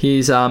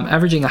 He's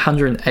averaging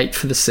 108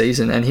 for the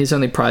season, and he's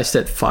only priced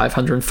at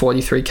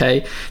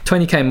 543k,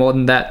 20k more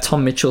than that.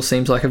 Tom Mitchell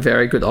seems like a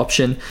very good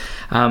option.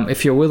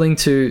 If you're willing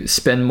to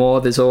spend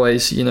more, there's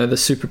always, the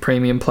super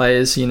premium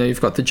players.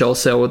 You've got the Joel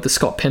Selwood, the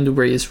Scott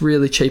Pendlebury is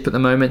really cheap at the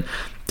moment.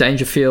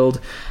 Dangerfield,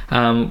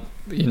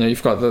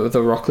 you've got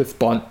the Rockcliffe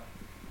Bont.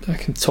 I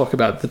can talk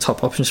about the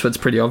top options, but it's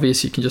pretty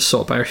obvious. You can just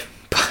sort by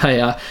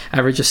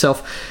average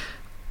yourself.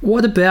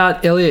 What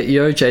about Elliot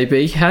Yeo,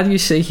 JB? How do you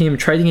see him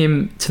trading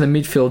him to the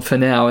midfield for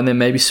now and then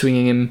maybe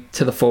swinging him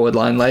to the forward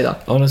line later?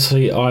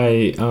 Honestly,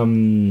 I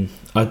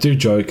do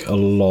joke a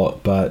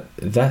lot, but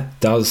that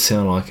does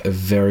sound like a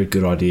very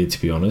good idea,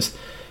 to be honest.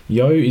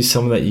 Yeo is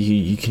someone that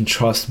you can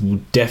trust. Will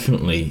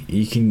definitely,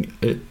 you can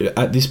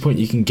at this point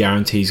you can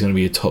guarantee he's going to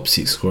be a top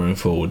 6 scoring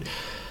forward.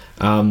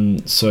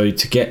 So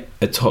to get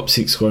a top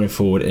 6 scoring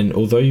forward, and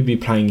although you'll be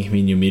playing him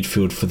in your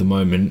midfield for the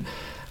moment,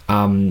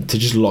 to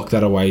just lock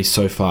that away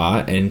so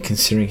far, and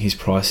considering his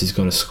price is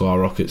going to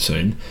skyrocket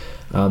soon,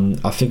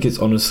 I think it's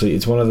one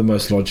of the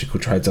most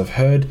logical trades I've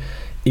heard.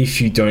 If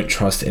you don't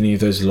trust any of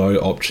those low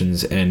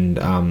options and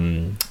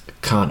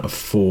can't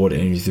afford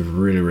any of the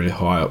really, really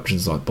high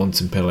options like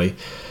Bontempelli,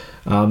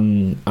 I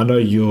know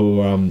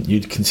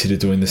you'd consider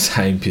doing the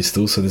same,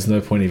 Pistol, so there's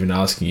no point even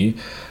asking you.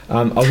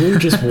 I will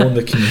just warn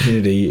the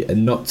community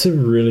not to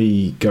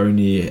really go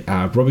near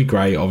Robbie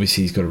Gray.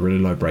 Obviously he's got a really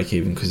low break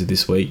even because of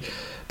this week,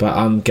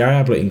 but Gary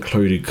Ablett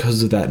included,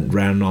 because of that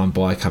round 9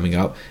 bye coming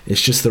up,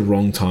 it's just the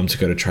wrong time to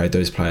go to trade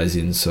those players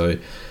in. So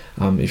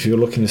if you're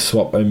looking to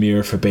swap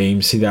O'Meara for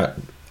Beam, see that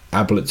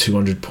Ablett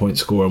 200 point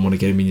score and want to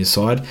get him in your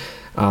side,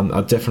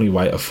 I'd definitely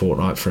wait a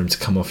fortnight for him to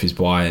come off his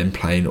bye and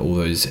play in all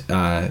those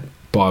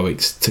bye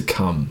weeks to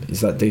come.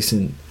 Is that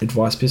decent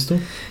advice, Pistol?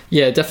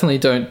 Yeah, definitely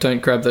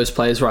don't grab those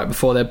players right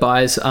before their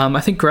buys.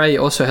 I think Gray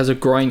also has a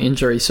groin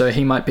injury, so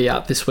he might be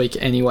out this week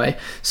anyway,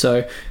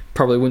 so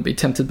probably wouldn't be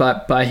tempted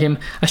by him.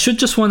 I should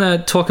just want to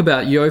talk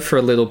about Yeo for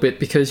a little bit,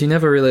 because you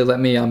never really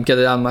let me get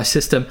it out of my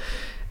system.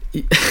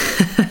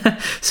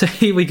 So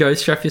here we go,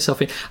 strap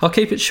yourself in. I'll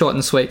keep it short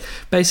and sweet.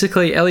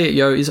 Basically, Elliot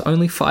Yeo is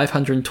only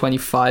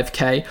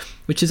 525k,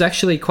 which is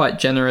actually quite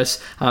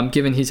generous,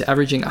 given he's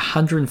averaging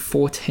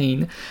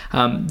 114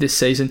 this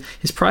season.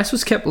 His price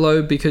was kept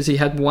low because he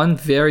had one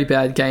very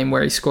bad game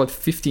where he scored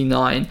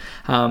 59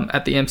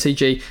 at the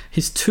MCG.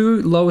 His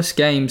 2 lowest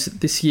games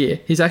this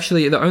year, he's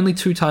actually the only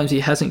 2 times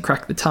he hasn't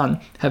cracked the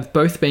ton, have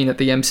both been at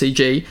the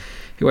MCG,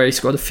 where he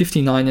scored a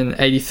 59 and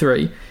an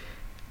 83.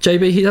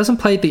 JB, he doesn't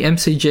play at the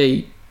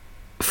MCG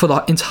for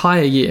the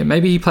entire year.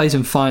 Maybe he plays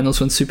in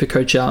finals when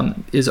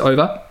Supercoach is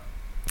over.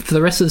 For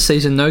the rest of the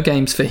season, no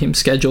games for him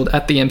scheduled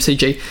at the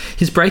MCG.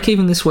 His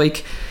break-even this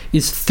week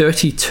is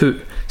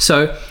 32.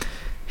 So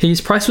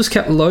his price was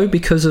kept low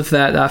because of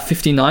that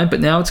 59,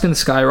 but now it's going to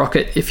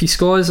skyrocket. If he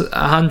scores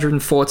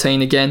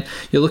 114 again,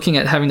 you're looking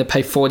at having to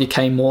pay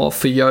 40k more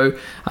for Yeo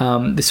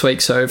this week.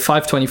 So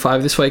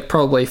 525 this week,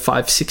 probably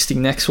 560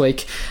 next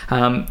week.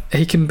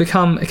 He can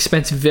become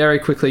expensive very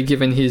quickly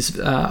given his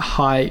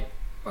high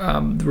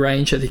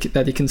range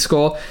that he can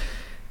score.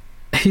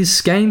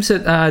 His games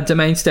at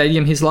Domain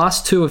Stadium, his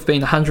last 2 have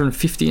been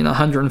 150 and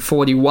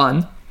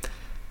 141.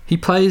 He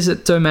plays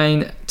at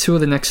Domain 2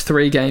 of the next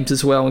 3 games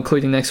as well,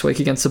 including next week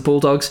against the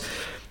Bulldogs.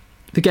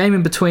 The game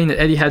in between at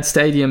Etihad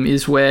Stadium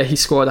is where he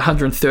scored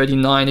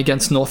 139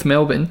 against North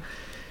Melbourne.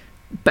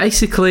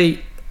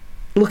 Basically,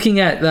 looking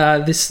at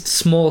this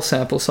small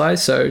sample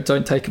size, so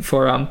don't take it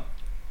for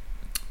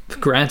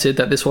granted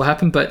that this will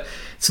happen, but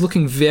it's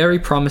looking very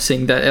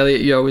promising that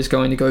Elliot Yeo is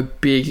going to go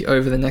big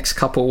over the next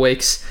couple of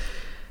weeks.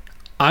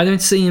 I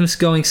don't see him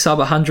going sub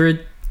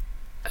 100.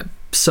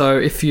 So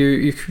if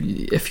you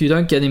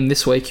don't get him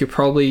this week, you're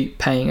probably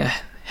paying a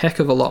heck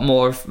of a lot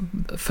more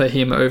for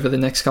him over the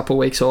next couple of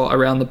weeks or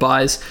around the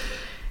buys.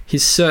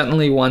 He's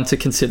certainly one to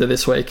consider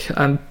this week.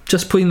 I'm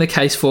just putting the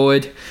case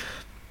forward.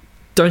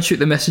 Don't shoot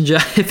the messenger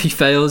if he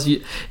fails.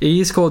 He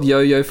is called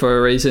Yo-Yo for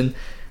a reason.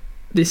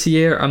 This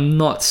year, I'm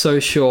not so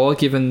sure,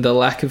 given the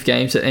lack of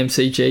games at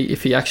MCG,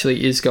 if he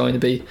actually is going to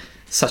be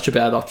such a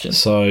bad option.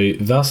 So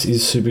thus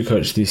is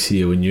Supercoach this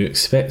year. When you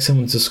expect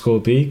someone to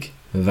score big,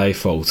 they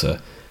falter.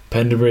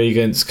 Pendlebury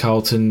against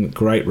Carlton,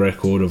 great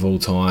record of all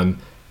time,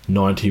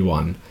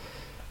 91.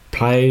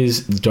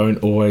 Players don't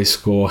always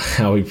score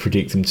how we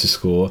predict them to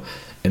score,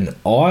 and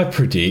I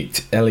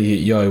predict Elliot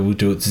Yeo will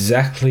do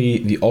exactly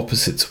the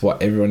opposite to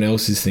what everyone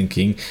else is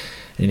thinking,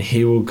 and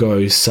he will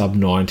go sub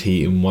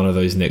 90 in one of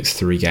those next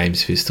 3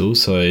 games, Pistol,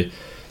 so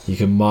you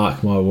can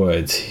mark my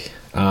words.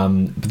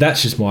 But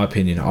that's just my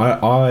opinion.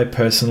 I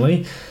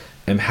personally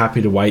am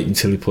happy to wait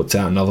until he puts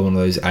out another one of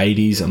those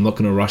 80s. I'm not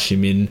going to rush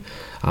him in.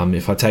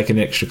 If I take an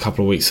extra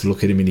couple of weeks to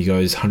look at him and he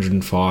goes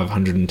 105,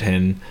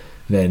 110,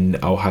 then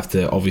I'll have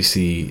to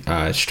obviously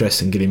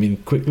stress and get him in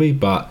quickly,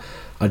 but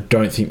I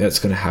don't think that's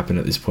going to happen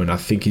at this point. I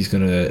think he's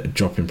going to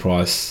drop in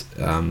price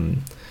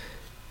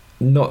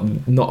not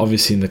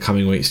obviously in the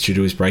coming weeks due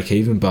to his break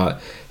even,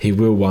 but he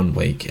will 1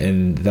 week,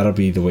 and that'll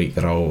be the week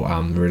that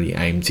I'll really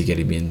aim to get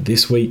him in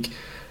this week.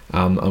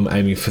 I'm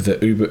aiming for the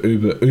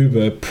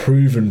uber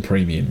proven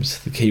premiums,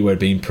 the keyword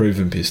being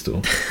proven,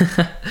 Pistol.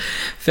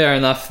 Fair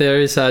enough.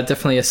 There is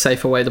definitely a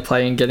safer way to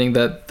play in getting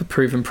the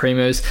proven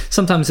premiums.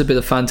 Sometimes a bit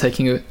of fun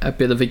taking a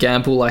bit of a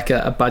gamble like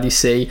a Buddy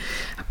C.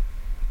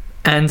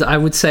 And I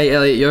would say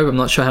Elliot Yeo, I'm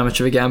not sure how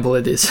much of a gamble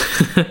it is.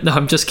 No,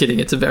 I'm just kidding.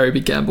 It's a very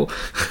big gamble.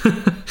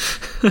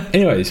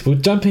 Anyways, we're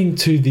jumping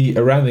to the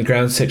around the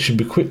ground section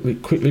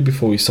quickly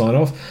before we sign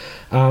off.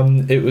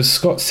 It was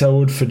Scott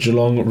Selwood for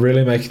Geelong,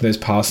 really making those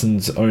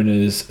Parsons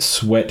owners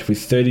sweat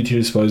with 32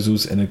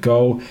 disposals and a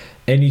goal.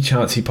 Any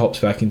chance he pops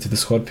back into the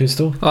squad,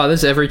 Pistol? Oh,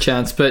 there's every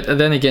chance. But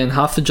then again,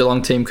 half the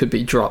Geelong team could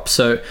be dropped.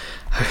 So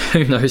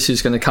who knows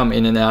who's going to come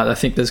in and out. I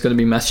think there's going to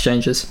be mass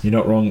changes. You're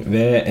not wrong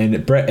there.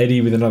 And Brett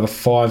Eddy with another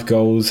 5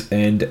 goals,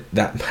 and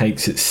that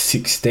makes it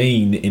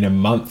 16 in a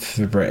month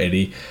for Brett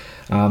Eddy.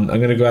 I'm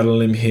going to go out on a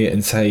limb here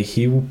and say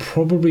he will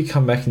probably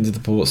come back into the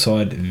Port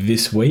side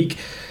this week.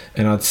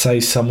 And I'd say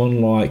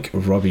someone like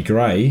Robbie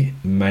Gray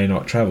may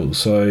not travel.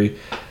 So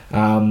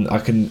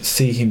I can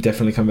see him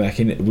definitely come back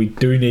in. We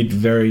do need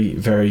very,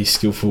 very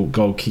skillful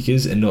goal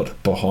kickers and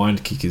not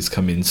behind kickers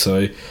come in.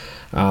 So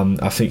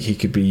I think he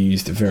could be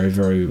used very,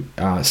 very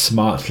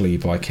smartly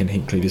by Ken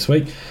Hinkley this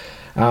week.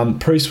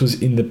 Bruce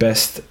was in the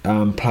best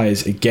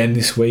players again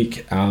this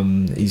week.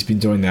 He's been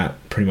doing that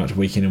pretty much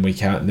week in and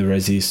week out in the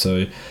Resi.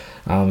 So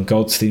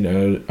Goldstein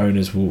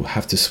owners will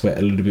have to sweat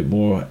a little bit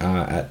more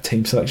at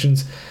team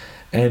selections.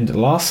 And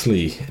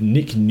lastly,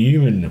 Nick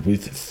Newman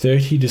with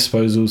 30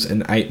 disposals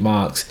and 8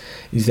 marks.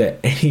 Is there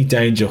any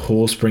danger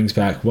Horse brings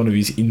back one of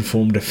his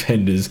informed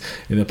defenders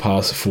in the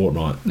past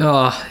fortnight?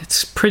 Oh,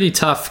 it's pretty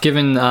tough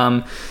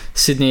given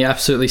Sydney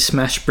absolutely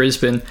smashed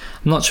Brisbane.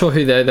 I'm not sure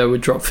who they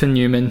would drop for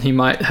Newman. He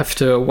might have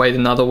to wait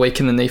another week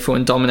in the NEFL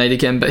and dominate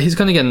again, but he's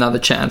going to get another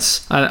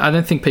chance. I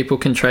don't think people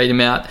can trade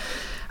him out.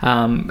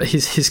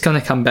 He's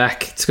going to come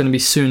back. It's going to be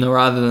sooner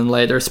rather than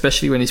later,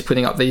 especially when he's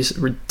putting up these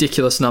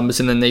ridiculous numbers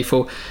in the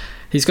NEFL.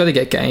 He's got to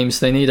get games.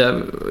 They need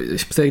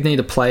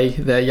to play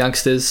their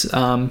youngsters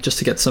just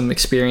to get some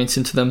experience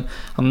into them.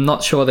 I'm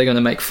not sure they're going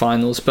to make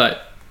finals,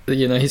 but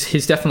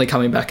he's definitely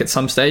coming back at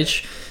some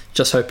stage.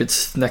 Just hope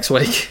it's next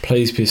week.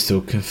 Please, Pistol,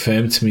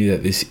 confirm to me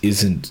that this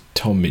isn't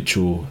Tom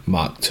Mitchell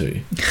Mark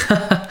II.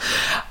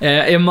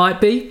 It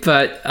might be,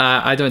 but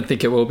I don't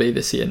think it will be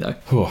this year, no.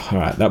 Oh, all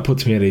right, that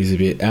puts me at ease a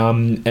bit.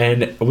 And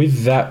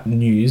with that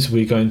news,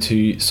 we're going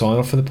to sign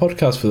off for the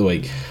podcast for the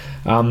week.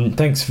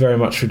 Thanks very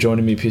much for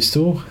joining me,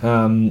 Pistol.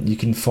 You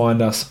can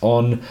find us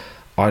on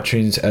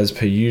iTunes as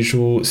per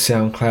usual,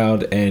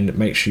 SoundCloud, and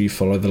make sure you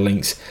follow the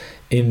links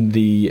in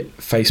the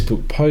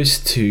Facebook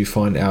post to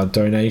find our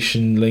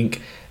donation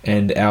link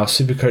and our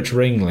Supercoach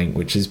ring link,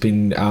 which has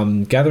been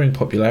gathering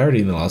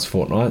popularity in the last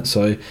fortnight.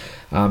 So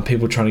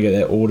people trying to get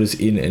their orders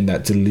in and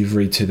that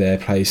delivery to their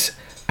place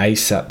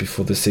ASAP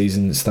before the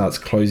season starts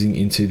closing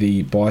into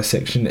the buy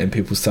section and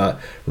people start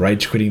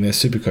rage quitting their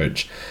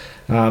Supercoach.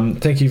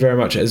 Thank you very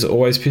much as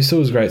always, Pistol.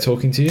 It was great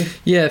talking to you.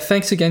 Yeah,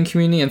 thanks again,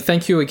 community, and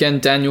thank you again,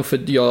 Daniel, for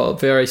your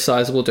very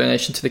sizable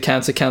donation to the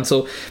Cancer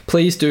Council.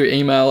 Please do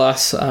email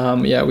us.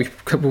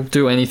 We'll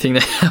do anything to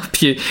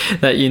help you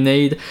that you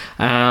need.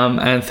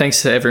 And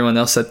thanks to everyone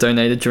else that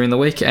donated during the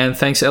week. And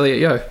thanks, Elliot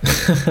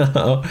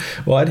Yeo.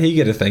 Why'd he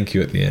get a thank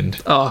you at the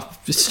end? Oh,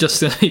 it's just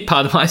going to be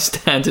part of my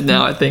standard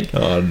now, I think.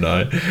 Oh,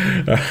 no.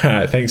 All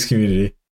right, thanks, community.